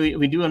something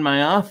we do in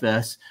my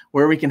office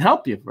where we can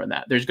help you for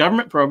that. There's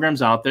government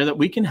programs out there that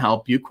we can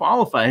help you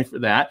qualify for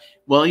that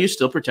while you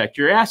still protect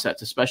your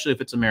assets, especially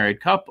if it's a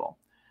married couple.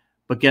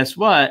 But guess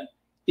what?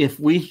 If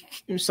we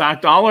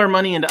socked all our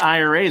money into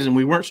IRAs and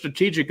we weren't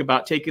strategic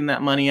about taking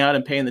that money out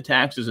and paying the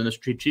taxes in a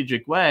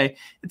strategic way,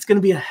 it's going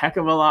to be a heck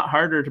of a lot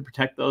harder to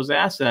protect those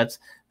assets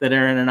that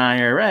are in an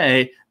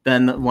IRA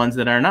than the ones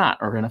that are not,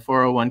 or in a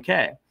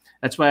 401k.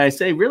 That's why I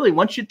say, really,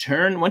 once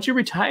you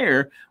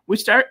retire,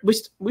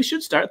 we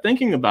should start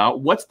thinking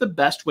about what's the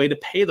best way to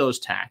pay those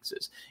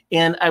taxes.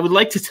 And I would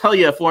like to tell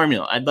you a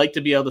formula. I'd like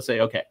to be able to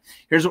say, okay,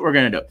 here's what we're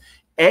going to do.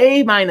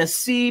 A minus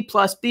C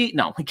plus B.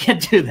 No, we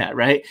can't do that,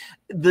 right?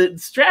 The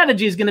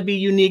strategy is going to be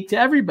unique to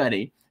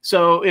everybody.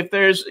 So if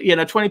there's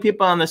 20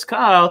 people on this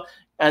call,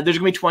 there's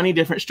going to be 20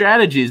 different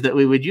strategies that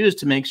we would use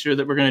to make sure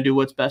that we're going to do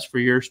what's best for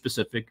your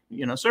specific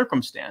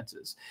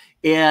circumstances.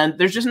 And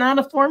there's just not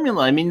a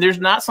formula. I mean, there's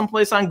not some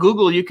place on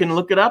Google you can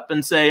look it up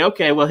and say,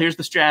 okay, well, here's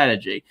the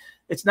strategy.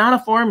 It's not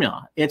a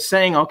formula. It's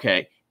saying,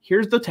 okay,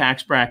 here's the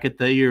tax bracket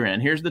that you're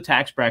in. Here's the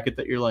tax bracket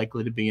that you're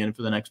likely to be in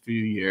for the next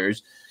few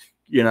years.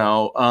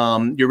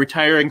 You're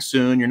retiring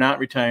soon. You're not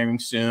retiring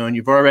soon.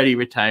 You've already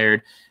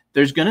retired.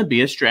 There's going to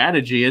be a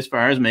strategy as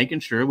far as making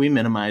sure we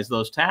minimize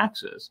those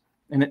taxes.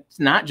 And it's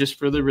not just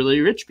for the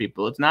really rich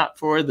people. It's not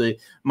for the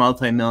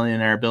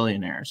multimillionaire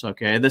billionaires.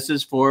 Okay.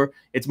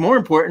 It's more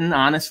important,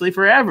 honestly,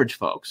 for average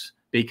folks,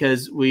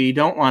 because we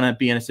don't want to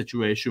be in a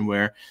situation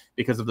where,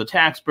 because of the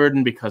tax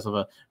burden, because of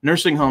a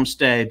nursing home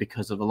stay,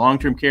 because of a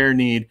long-term care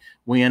need,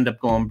 we end up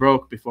going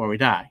broke before we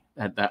die.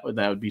 That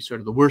would be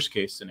sort of the worst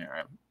case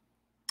scenario.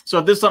 So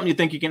if this is something you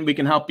think we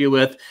can help you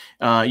with,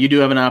 you do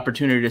have an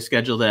opportunity to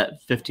schedule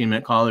that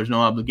 15-minute call. There's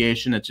no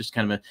obligation. It's just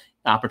kind of an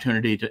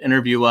opportunity to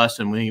interview us,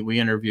 and we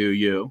interview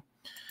you.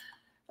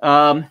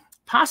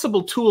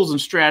 Possible tools and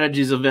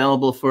strategies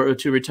available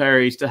to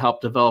retirees to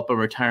help develop a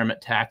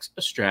retirement tax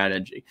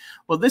strategy.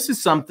 Well, this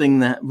is something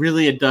that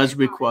really it does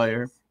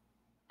require.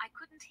 I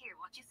couldn't hear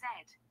what you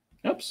said.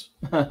 Oops.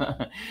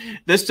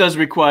 This does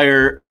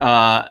require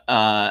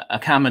a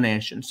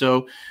combination.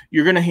 So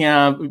you're going to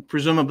have,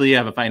 presumably you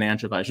have a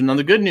financial advisor. Now,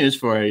 the good news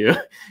for you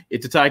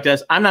is to talk to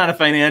us. I'm not a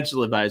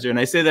financial advisor. And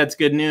I say that's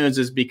good news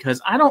is because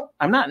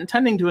I'm not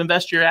intending to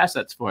invest your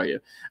assets for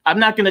you. I'm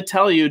not going to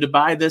tell you to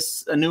buy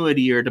this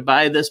annuity or to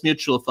buy this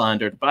mutual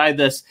fund or to buy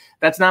this.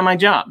 That's not my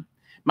job.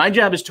 My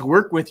job is to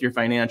work with your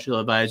financial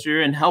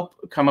advisor and help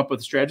come up with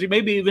a strategy,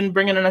 maybe even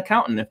bring in an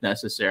accountant if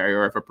necessary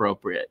or if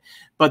appropriate.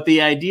 But the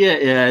idea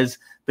is,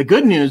 the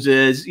good news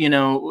is,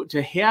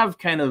 to have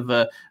kind of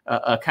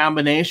a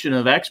combination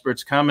of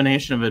experts,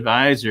 combination of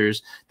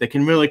advisors that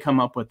can really come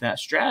up with that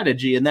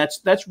strategy. And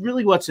that's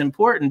really what's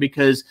important,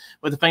 because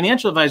with the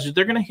financial advisors,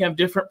 they're going to have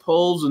different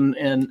pulls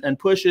and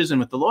pushes. And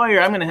with the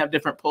lawyer, I'm going to have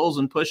different pulls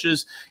and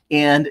pushes.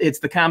 And it's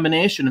the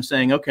combination of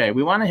saying, okay,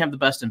 we want to have the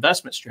best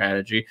investment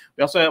strategy.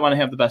 We also want to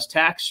have the best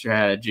tax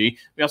strategy.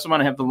 We also want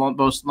to have the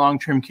most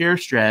long-term care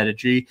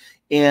strategy.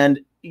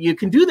 And you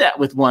can do that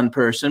with one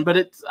person,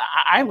 but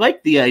I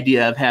like the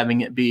idea of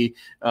having it be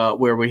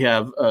where we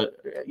have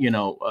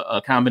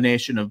a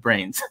combination of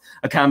brains,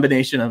 a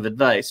combination of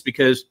advice.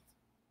 Because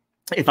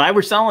if I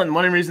were selling,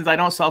 one of the reasons I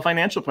don't sell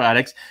financial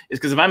products is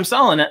because if I'm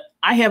selling it,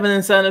 I have an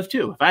incentive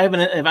too.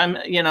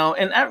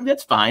 And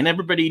that's fine.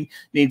 Everybody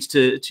needs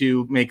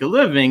to make a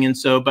living, and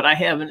so. But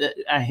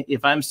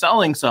if I'm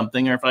selling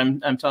something, or if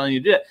I'm telling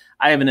you to do it,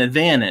 I have an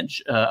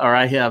advantage, or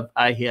I have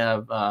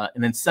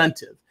an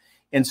incentive.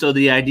 And so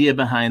the idea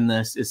behind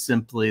this is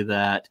simply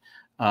that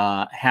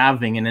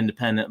having an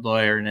independent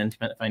lawyer and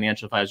independent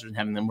financial advisor and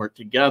having them work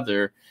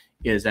together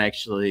is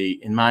actually,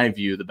 in my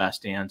view, the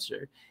best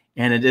answer.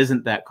 And it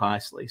isn't that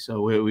costly.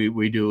 So what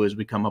we do is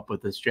we come up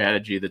with a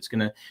strategy that's going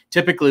to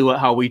typically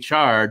how we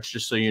charge,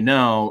 just so you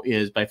know,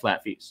 is by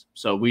flat fees.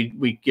 So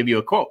we give you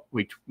a quote.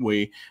 We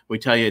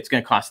tell you it's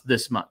going to cost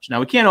this much. Now,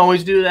 we can't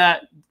always do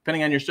that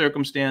depending on your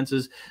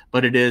circumstances,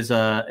 but it's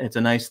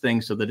a nice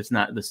thing so that it's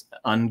not this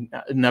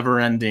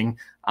never-ending,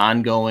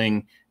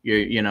 ongoing,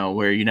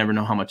 where you never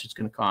know how much it's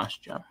going to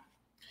cost you.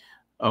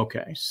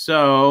 Okay,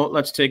 so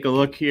let's take a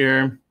look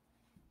here.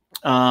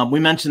 We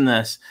mentioned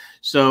this.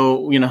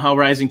 So, how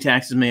rising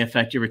taxes may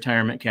affect your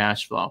retirement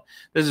cash flow.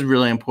 This is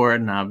really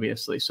important,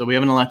 obviously. So we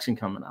have an election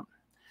coming up.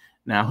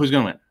 Now, who's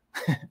going to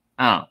win?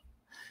 I don't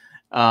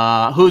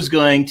know. Who's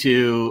going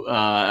to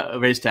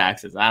raise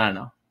taxes? I don't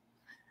know.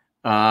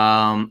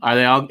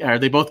 Are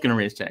they both going to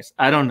raise taxes?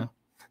 I don't know.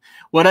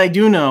 What I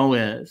do know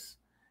is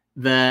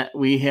that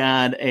we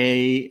had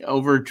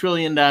over $1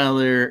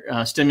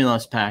 trillion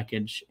stimulus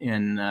package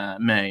in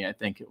May, I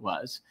think it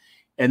was.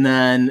 And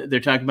then they're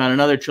talking about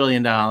another $1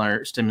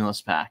 trillion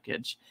stimulus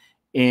package.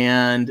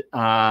 And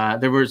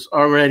there was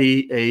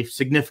already a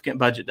significant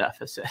budget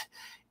deficit.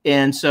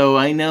 And so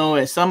I know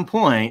at some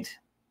point,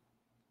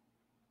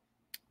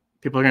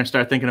 people are going to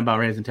start thinking about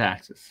raising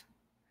taxes.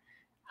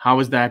 How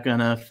is that going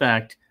to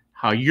affect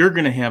how you're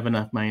going to have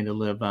enough money to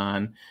live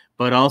on,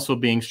 but also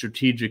being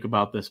strategic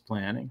about this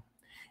planning?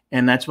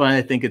 And that's why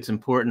I think it's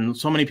important.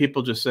 So many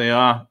people just say,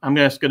 I'm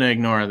just going to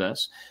ignore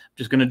this. I'm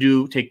just going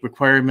to take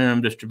required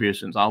minimum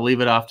distributions. I'll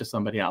leave it off to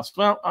somebody else.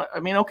 Well, I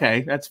mean,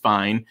 okay, that's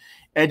fine.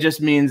 It just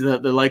means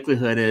that the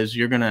likelihood is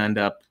you're going to end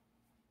up,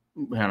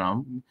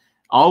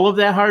 all of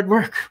that hard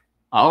work,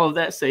 all of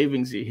that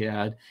savings you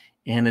had,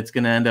 and it's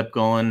going to end up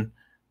going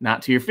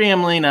not to your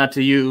family, not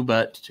to you,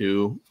 but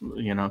to,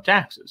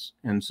 taxes.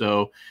 And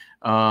so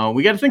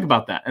we got to think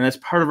about that. And that's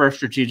part of our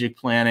strategic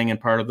planning and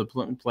part of the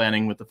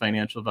planning with the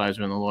financial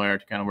advisor and the lawyer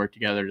to kind of work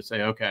together to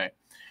say, okay,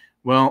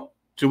 well,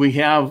 do we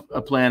have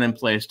a plan in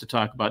place to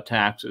talk about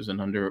taxes and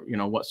under,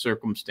 what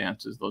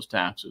circumstances those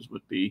taxes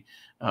would be,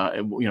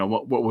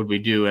 what would we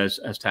do as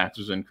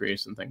taxes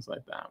increase and things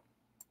like that.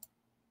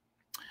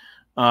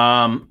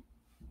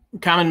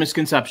 Common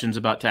misconceptions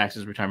about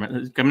taxes retirement.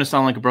 I'm going to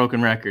sound like a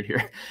broken record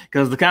here,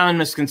 because the common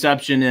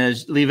misconception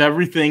is leave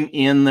everything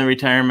in the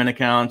retirement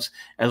accounts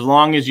as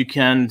long as you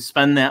can.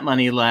 Spend that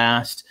money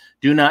last.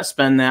 Do not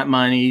spend that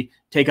money.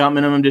 Take out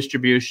minimum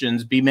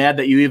distributions. Be mad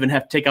that you even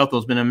have to take out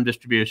those minimum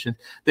distributions.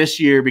 This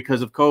year,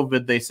 because of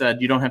COVID, they said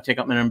you don't have to take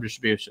out minimum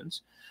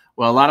distributions.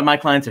 Well, a lot of my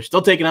clients are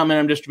still taking out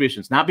minimum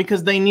distributions, not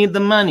because they need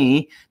the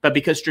money, but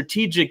because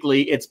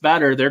strategically it's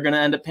better. They're going to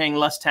end up paying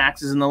less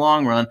taxes in the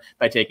long run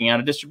by taking out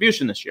a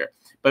distribution this year.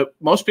 But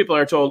most people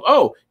are told,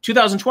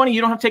 2020,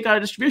 you don't have to take out a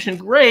distribution.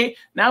 Great.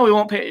 Now we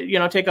won't pay,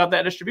 take out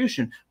that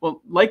distribution.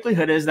 Well,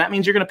 likelihood is that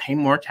means you're going to pay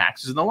more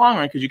taxes in the long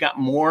run because you got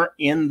more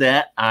in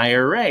that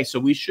IRA. So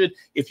we should,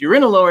 if you're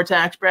in a lower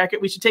tax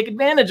bracket, we should take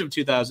advantage of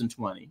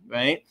 2020,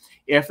 right?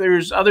 If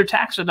there's other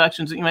tax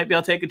reductions that you might be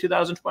able to take in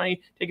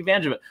 2020, take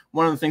advantage of it.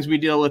 One of the things we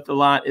deal with a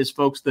lot is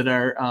folks that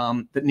are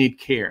that need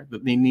care,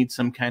 that they need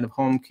some kind of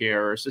home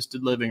care or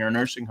assisted living or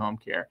nursing home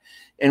care.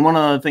 And one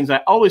of the things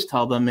I always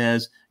tell them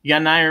is, You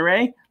got an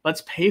IRA?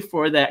 Let's pay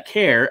for that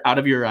care out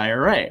of your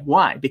IRA.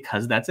 Why?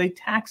 Because that's a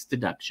tax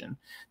deduction.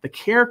 The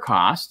care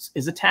costs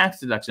is a tax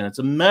deduction. It's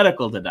a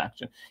medical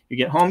deduction. You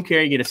get home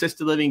care, you get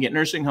assisted living, you get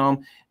nursing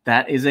home.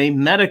 That is a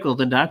medical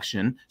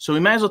deduction. So we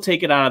might as well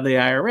take it out of the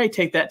IRA,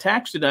 take that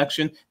tax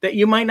deduction that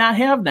you might not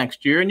have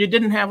next year and you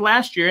didn't have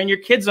last year and your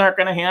kids aren't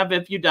going to have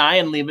if you die,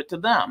 and leave it to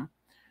them.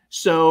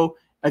 So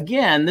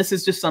again, this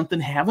is just something,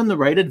 having the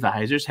right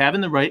advisors,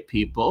 having the right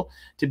people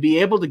to be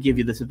able to give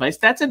you this advice.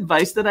 That's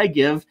advice that I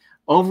give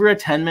over a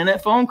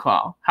 10-minute phone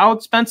call. How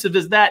expensive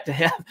is that to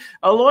have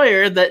a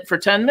lawyer that for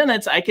 10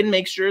 minutes, I can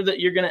make sure that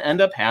you're going to end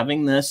up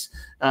having this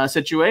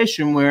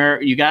situation where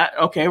you got,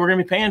 okay, we're going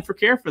to be paying for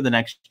care for the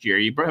next year.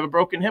 You have a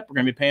broken hip, we're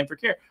going to be paying for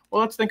care.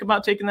 Well, let's think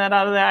about taking that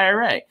out of the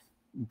IRA.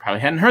 You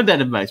probably hadn't heard that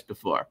advice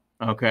before.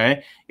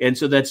 Okay. And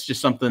so that's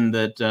just something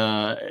that,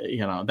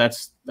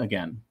 that's,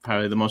 again,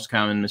 probably the most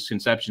common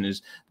misconception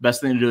is the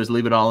best thing to do is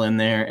leave it all in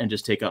there and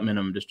just take out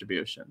minimum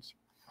distributions.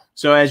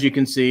 So as you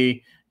can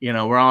see,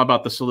 we're all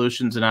about the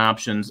solutions and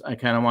options. I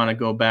kind of want to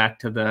go back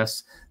to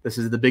this. This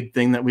is the big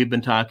thing that we've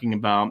been talking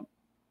about.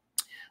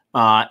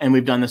 And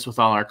we've done this with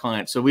all our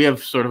clients. So we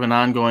have sort of an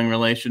ongoing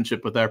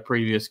relationship with our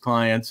previous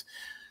clients.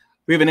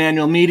 We have an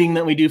annual meeting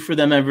that we do for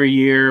them every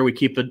year. We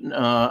keep a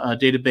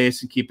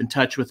database and keep in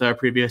touch with our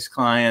previous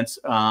clients.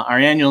 Our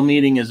annual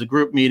meeting is a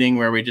group meeting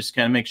where we just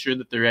kind of make sure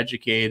that they're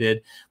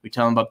educated. We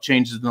tell them about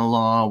changes in the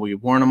law. We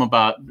warn them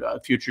about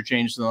future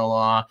changes in the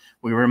law.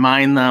 We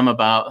remind them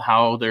about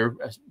how their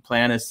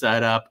plan is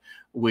set up.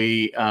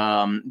 We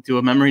do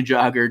a memory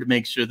jogger to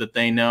make sure that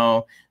they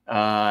know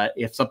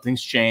if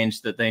something's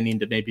changed that they need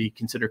to maybe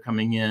consider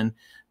coming in.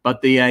 But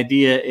the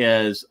idea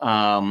is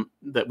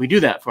that we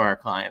do that for our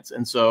clients.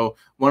 And so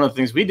one of the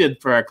things we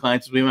did for our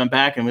clients is we went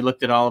back and we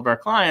looked at all of our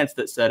clients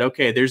that said,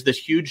 okay, there's this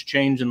huge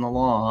change in the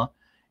law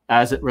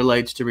as it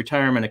relates to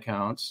retirement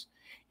accounts.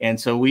 And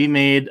so we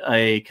made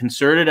a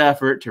concerted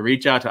effort to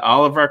reach out to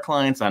all of our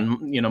clients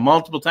on,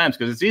 multiple times,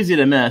 because it's easy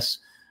to miss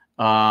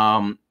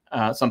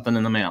something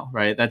in the mail,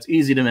 right? That's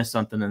easy to miss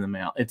something in the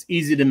mail. It's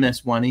easy to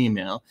miss one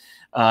email.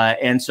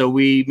 And so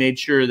we made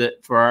sure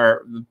that for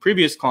our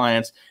previous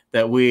clients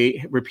that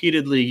we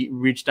repeatedly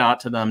reached out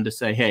to them to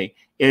say, hey,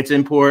 it's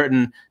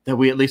important that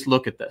we at least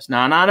look at this.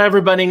 Now, not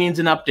everybody needs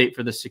an update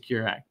for the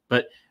Secure Act,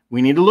 but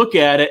we need to look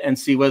at it and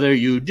see whether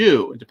you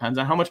do. It depends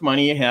on how much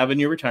money you have in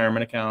your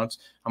retirement accounts,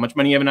 how much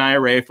money you have in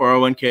IRA,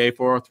 401k,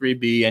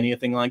 403b,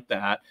 anything like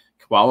that.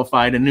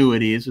 Qualified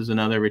annuities is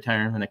another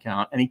retirement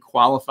account. Any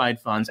qualified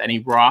funds, any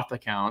Roth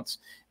accounts.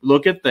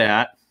 Look at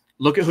that.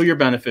 Look at who your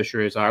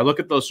beneficiaries are.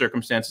 Look at those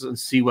circumstances and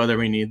see whether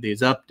we need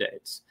these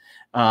updates.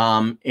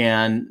 That's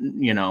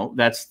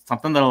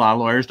something that a lot of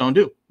lawyers don't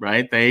do,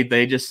 right?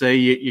 They just say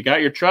you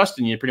got your trust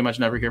and you pretty much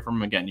never hear from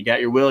them again. You got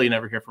your will, you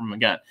never hear from them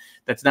again.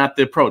 That's not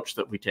the approach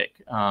that we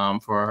take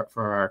for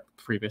our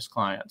previous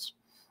clients.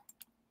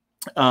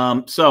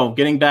 So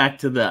getting back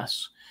to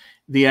this,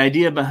 the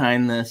idea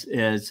behind this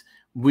is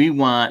we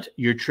want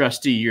your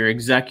trustee, your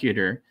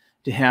executor,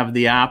 to have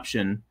the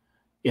option,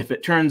 if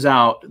it turns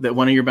out that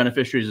one of your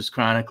beneficiaries is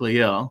chronically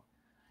ill,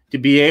 to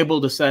be able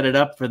to set it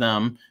up for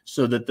them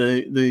so that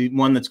the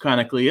one that's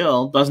chronically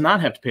ill does not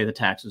have to pay the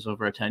taxes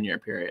over a 10-year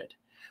period.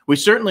 We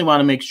certainly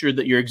want to make sure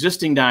that your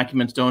existing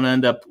documents don't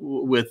end up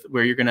with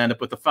where you're going to end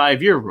up with a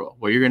 5-year rule,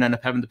 where you're going to end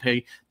up having to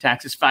pay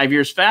taxes 5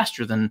 years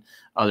faster than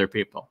other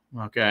people,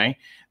 okay?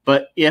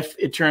 But if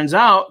it turns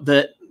out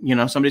that,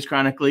 somebody's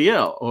chronically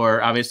ill,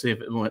 or obviously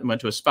if it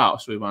went to a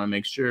spouse, we want to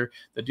make sure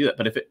to do that.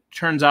 But if it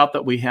turns out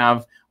that we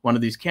have one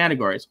of these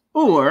categories,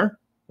 or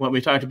what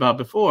we talked about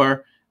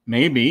before,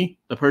 maybe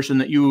the person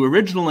that you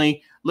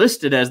originally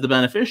listed as the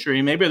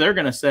beneficiary, maybe they're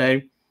going to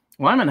say,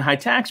 well, I'm in a high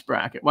tax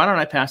bracket. Why don't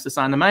I pass this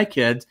on to my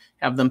kids,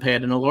 have them pay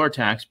it in a lower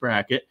tax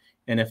bracket?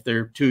 And if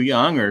they're too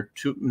young or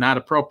not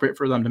appropriate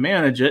for them to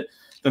manage it,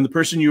 then the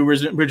person you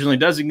originally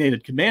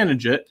designated could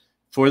manage it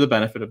for the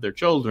benefit of their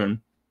children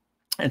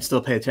and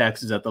still pay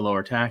taxes at the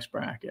lower tax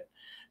bracket.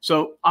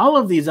 So all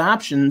of these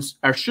options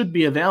should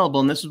be available,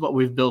 and this is what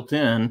we've built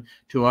in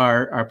to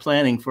our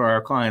planning for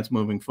our clients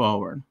moving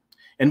forward.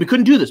 And we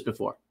couldn't do this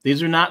before.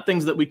 These are not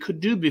things that we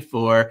could do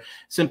before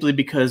simply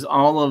because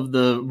all of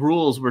the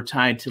rules were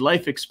tied to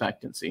life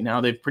expectancy. Now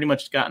they've pretty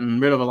much gotten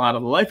rid of a lot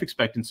of the life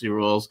expectancy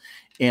rules.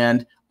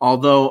 And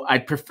although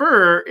I'd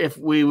prefer if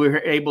we were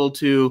able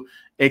to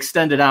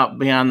extend it out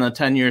beyond the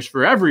 10 years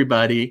for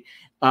everybody,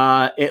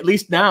 at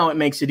least now it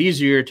makes it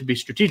easier to be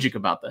strategic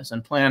about this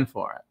and plan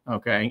for it,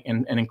 okay,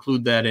 and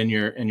include that in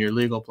your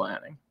legal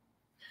planning.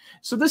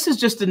 So this is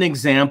just an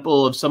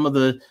example of some of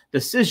the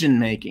decision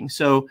making.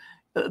 So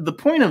the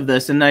point of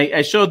this, and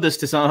I showed this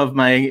to some of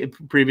my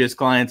previous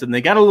clients, and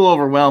they got a little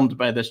overwhelmed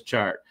by this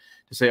chart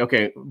to say,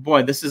 okay,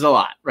 boy, this is a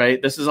lot,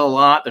 right? This is a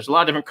lot. There's a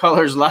lot of different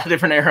colors, a lot of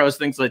different arrows,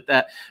 things like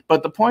that.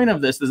 But the point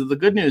of this is the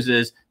good news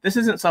is this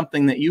isn't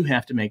something that you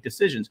have to make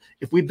decisions.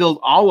 If we build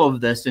all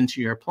of this into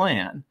your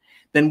plan,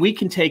 then we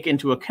can take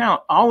into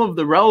account all of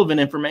the relevant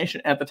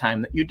information at the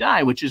time that you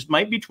die, which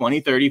might be 20,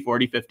 30,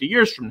 40, 50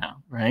 years from now,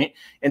 right?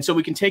 And so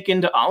we can take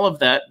into all of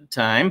that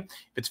time.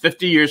 If it's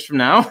 50 years from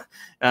now,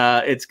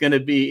 it's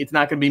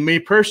not going to be me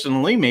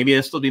personally. Maybe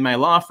it'll still be my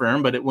law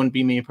firm, but it wouldn't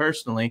be me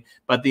personally.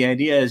 But the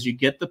idea is you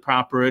get the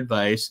proper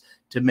advice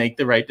to make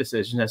the right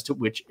decision as to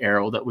which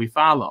arrow that we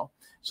follow.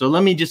 So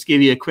let me just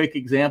give you a quick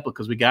example,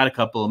 because we got a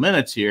couple of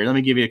minutes here. Let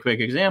me give you a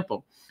quick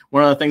example.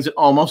 One of the things that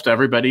almost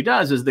everybody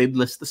does is they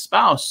list the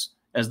spouse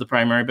as the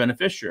primary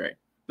beneficiary.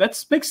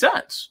 That makes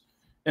sense.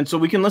 And so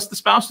we can list the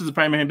spouse as the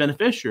primary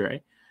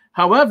beneficiary.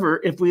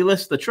 However, if we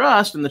list the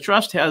trust, and the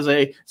trust has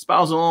a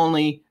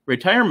spousal-only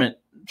retirement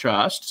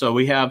trust, so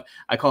we have,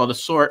 I call it a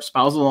SORT,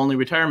 spousal-only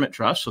retirement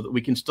trust, so that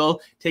we can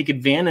still take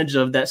advantage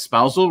of that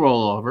spousal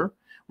rollover.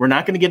 We're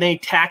not going to get any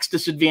tax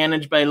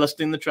disadvantage by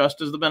listing the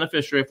trust as the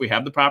beneficiary if we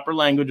have the proper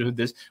language of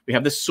this. We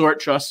have this SORT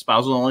trust,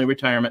 spousal-only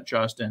retirement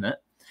trust in it.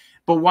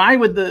 But why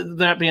would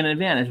that be an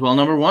advantage? Well,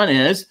 number one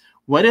is,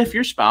 what if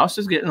your spouse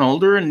is getting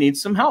older and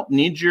needs some help,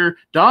 needs your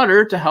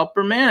daughter to help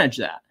him manage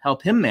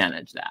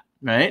that,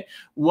 right?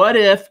 What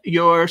if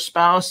your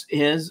spouse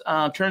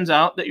turns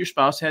out that your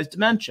spouse has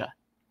dementia?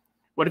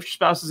 What if your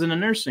spouse is in a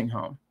nursing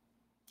home?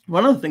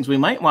 One of the things we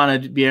might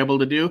want to be able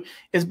to do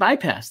is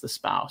bypass the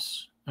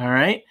spouse, all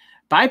right?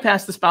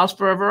 Bypass the spouse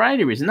for a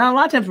variety of reasons. Now, a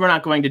lot of times we're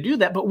not going to do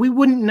that, but we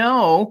wouldn't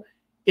know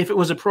if it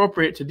was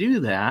appropriate to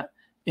do that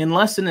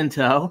unless and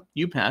until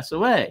you pass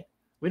away.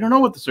 We don't know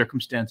what the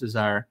circumstances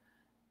are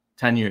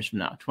 10 years from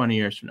now, 20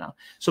 years from now.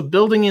 So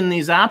building in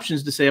these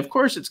options to say, of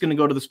course, it's going to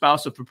go to the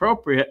spouse if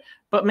appropriate,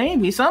 but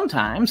maybe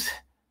sometimes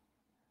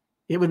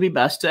it would be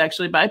best to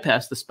actually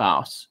bypass the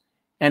spouse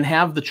and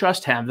have the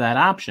trust have that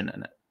option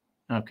in it,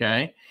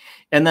 okay?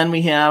 And then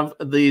we have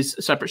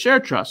these separate share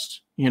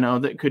trusts,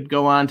 that could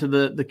go on to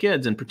the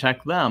kids and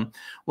protect them.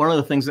 One of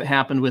the things that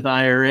happened with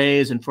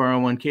IRAs and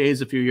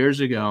 401ks a few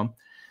years ago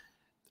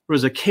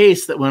was a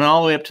case that went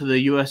all the way up to the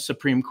U.S.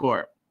 Supreme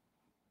Court.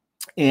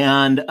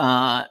 And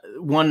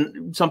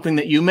something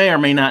that you may or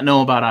may not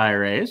know about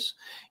IRAs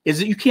is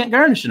that you can't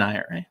garnish an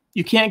IRA.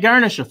 You can't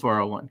garnish a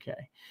 401k.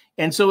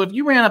 And so if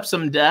you ran up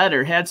some debt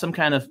or had some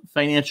kind of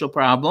financial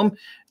problem,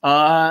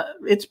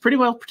 it's pretty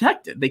well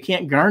protected. They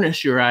can't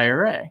garnish your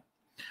IRA.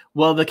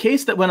 Well, the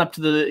case that went up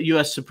to the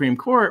U.S. Supreme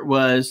Court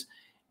was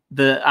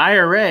the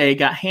IRA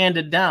got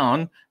handed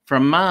down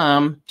from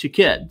mom to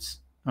kids.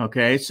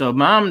 Okay, so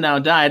mom now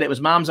died. It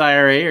was mom's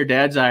IRA or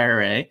dad's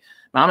IRA.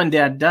 Mom and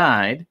dad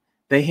died.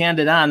 They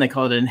handed on, they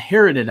call it an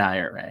inherited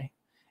IRA.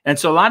 And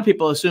so a lot of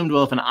people assumed,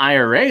 well, if an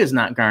IRA is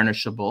not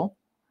garnishable,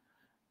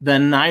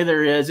 then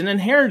neither is an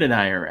inherited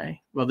IRA.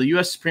 Well, the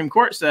U.S. Supreme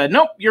Court said,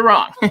 nope, you're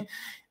wrong.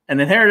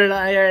 An inherited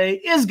IRA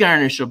is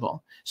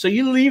garnishable. So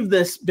you leave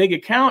this big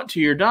account to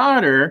your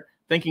daughter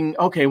thinking,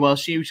 okay, well,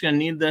 she's going to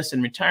need this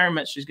in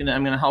retirement. I'm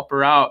going to help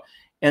her out.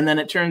 And then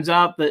it turns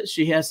out that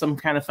she has some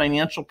kind of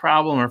financial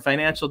problem or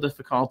financial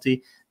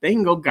difficulty. They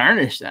can go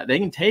garnish that. They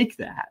can take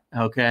that,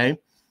 okay?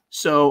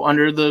 So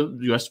under the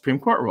U.S. Supreme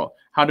Court rule,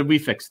 how did we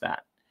fix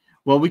that?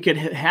 Well, we could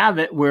have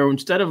it where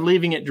instead of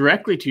leaving it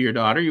directly to your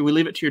daughter, you would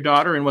leave it to your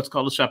daughter in what's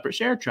called a separate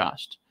share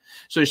trust.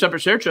 So your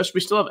separate share trust,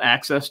 we still have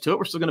access to it.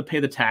 We're still going to pay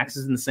the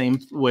taxes in the same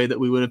way that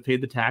we would have paid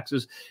the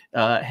taxes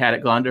had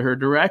it gone to her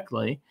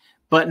directly.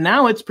 But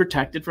now it's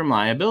protected from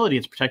liability.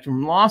 It's protected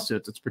from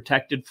lawsuits. It's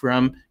protected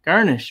from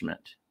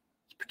garnishment.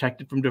 It's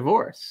protected from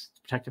divorce. It's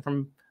protected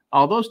from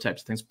all those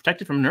types of things.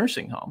 Protected from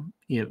nursing home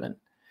even.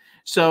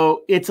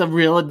 So it's a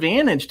real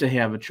advantage to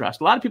have a trust.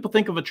 A lot of people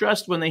think of a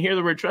trust when they hear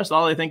the word trust,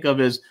 all they think of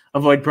is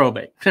avoid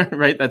probate,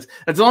 right? That's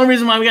the only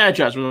reason why we got a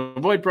trust,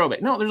 avoid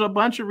probate. No, there's a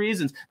bunch of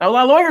reasons. Now, a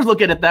lot of lawyers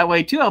look at it that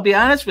way too. I'll be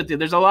honest with you.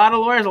 There's a lot of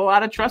lawyers, a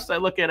lot of trusts I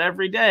look at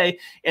every day,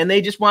 and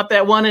they just want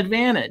that one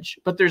advantage.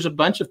 But there's a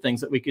bunch of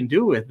things that we can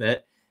do with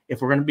it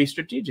if we're going to be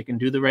strategic and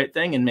do the right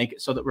thing and make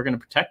it so that we're going to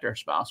protect our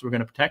spouse, we're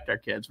going to protect our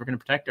kids, we're going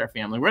to protect our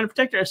family, we're going to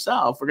protect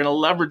ourselves, we're going to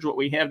leverage what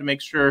we have to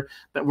make sure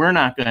that we're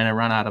not going to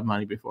run out of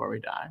money before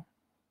we die.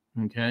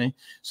 Okay,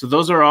 so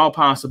those are all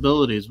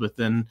possibilities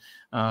within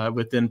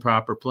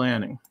proper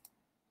planning.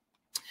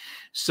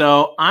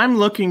 So I'm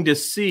looking to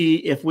see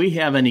if we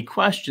have any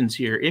questions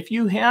here. If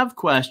you have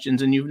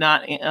questions and you've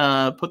not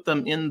put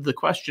them in the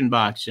question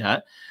box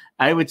yet,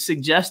 I would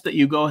suggest that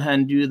you go ahead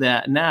and do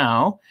that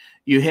now.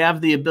 You have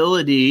the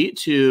ability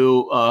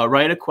to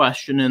write a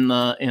question in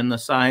the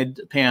side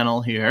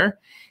panel here,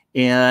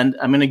 and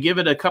I'm going to give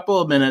it a couple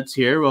of minutes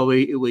here while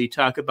we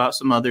talk about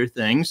some other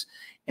things.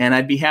 And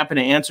I'd be happy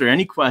to answer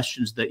any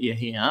questions that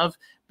you have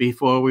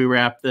before we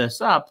wrap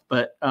this up.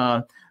 But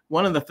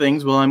one of the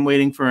things, while I'm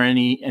waiting for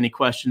any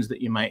questions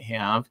that you might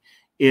have,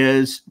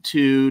 is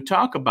to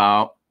talk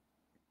about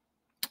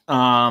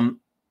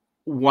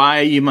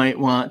why you might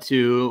want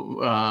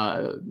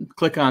to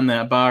click on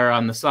that bar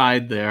on the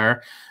side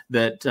there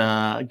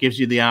that gives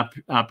you the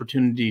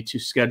opportunity to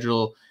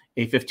schedule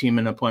a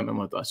 15-minute appointment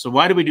with us. So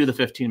why do we do the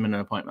 15-minute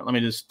appointment? Let me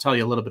just tell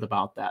you a little bit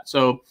about that.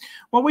 So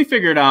what we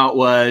figured out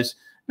was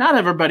not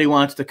everybody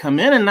wants to come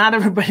in, and not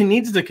everybody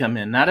needs to come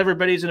in. Not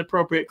everybody's an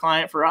appropriate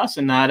client for us,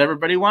 and not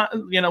everybody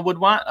would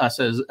want us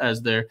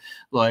as their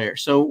lawyer.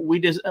 So we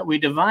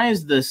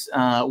devised this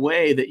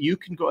way that you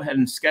can go ahead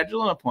and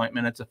schedule an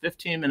appointment. It's a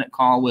 15-minute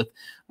call with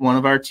one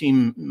of our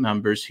team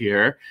members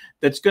here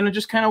that's going to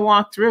just kind of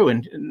walk through,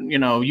 and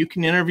you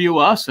can interview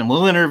us, and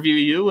we'll interview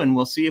you, and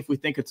we'll see if we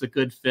think it's a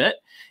good fit.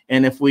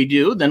 And if we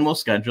do, then we'll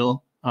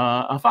schedule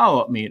a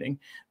follow-up meeting.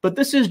 But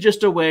this is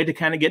just a way to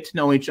kind of get to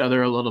know each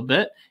other a little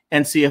bit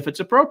and see if it's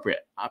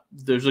appropriate.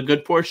 There's a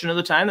good portion of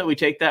the time that we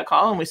take that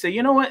call and we say,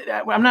 you know what,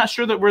 I'm not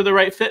sure that we're the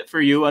right fit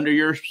for you under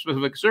your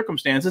specific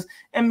circumstances,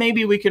 and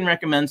maybe we can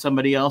recommend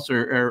somebody else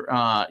or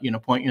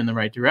point you in the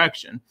right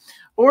direction.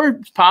 Or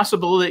it's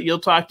possible that you'll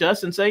talk to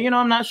us and say,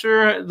 I'm not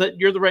sure that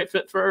you're the right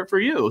fit for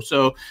you.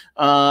 So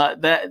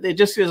that it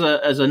just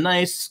is a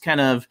nice kind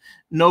of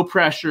no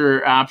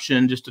pressure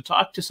option just to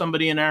talk to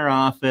somebody in our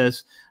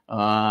office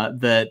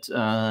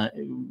that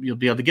you'll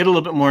be able to get a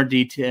little bit more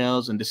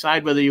details and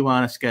decide whether you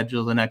want to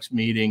schedule the next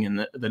meeting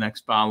and the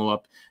next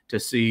follow-up to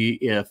see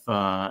if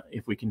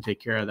we can take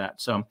care of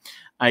that. So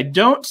I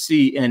don't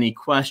see any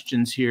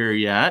questions here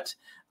yet.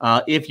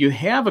 If you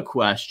have a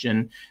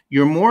question,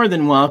 you're more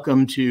than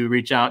welcome to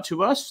reach out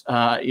to us.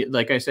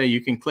 Like I say, you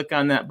can click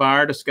on that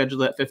bar to schedule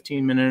that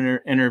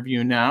 15-minute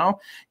interview now.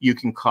 You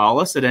can call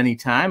us at any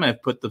time.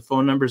 I've put the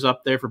phone numbers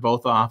up there for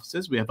both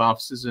offices. We have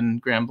offices in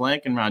Grand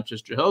Blanc and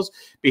Rochester Hills.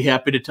 Be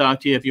happy to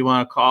talk to you if you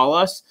want to call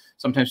us.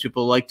 Sometimes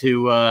people like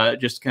to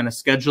just kind of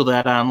schedule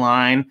that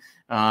online.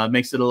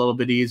 Makes it a little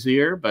bit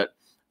easier, but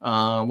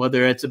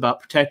whether it's about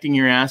protecting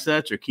your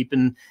assets or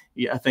keeping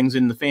things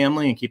in the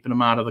family and keeping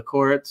them out of the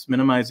courts,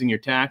 minimizing your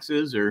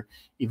taxes, or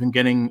even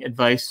getting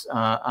advice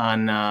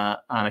on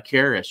a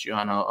care issue,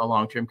 on a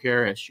long-term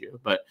care issue.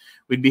 But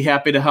we'd be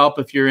happy to help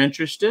if you're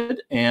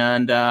interested,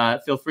 and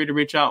feel free to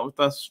reach out with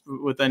us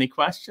with any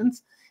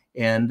questions.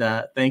 And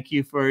thank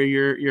you for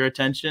your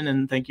attention,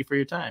 and thank you for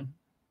your time.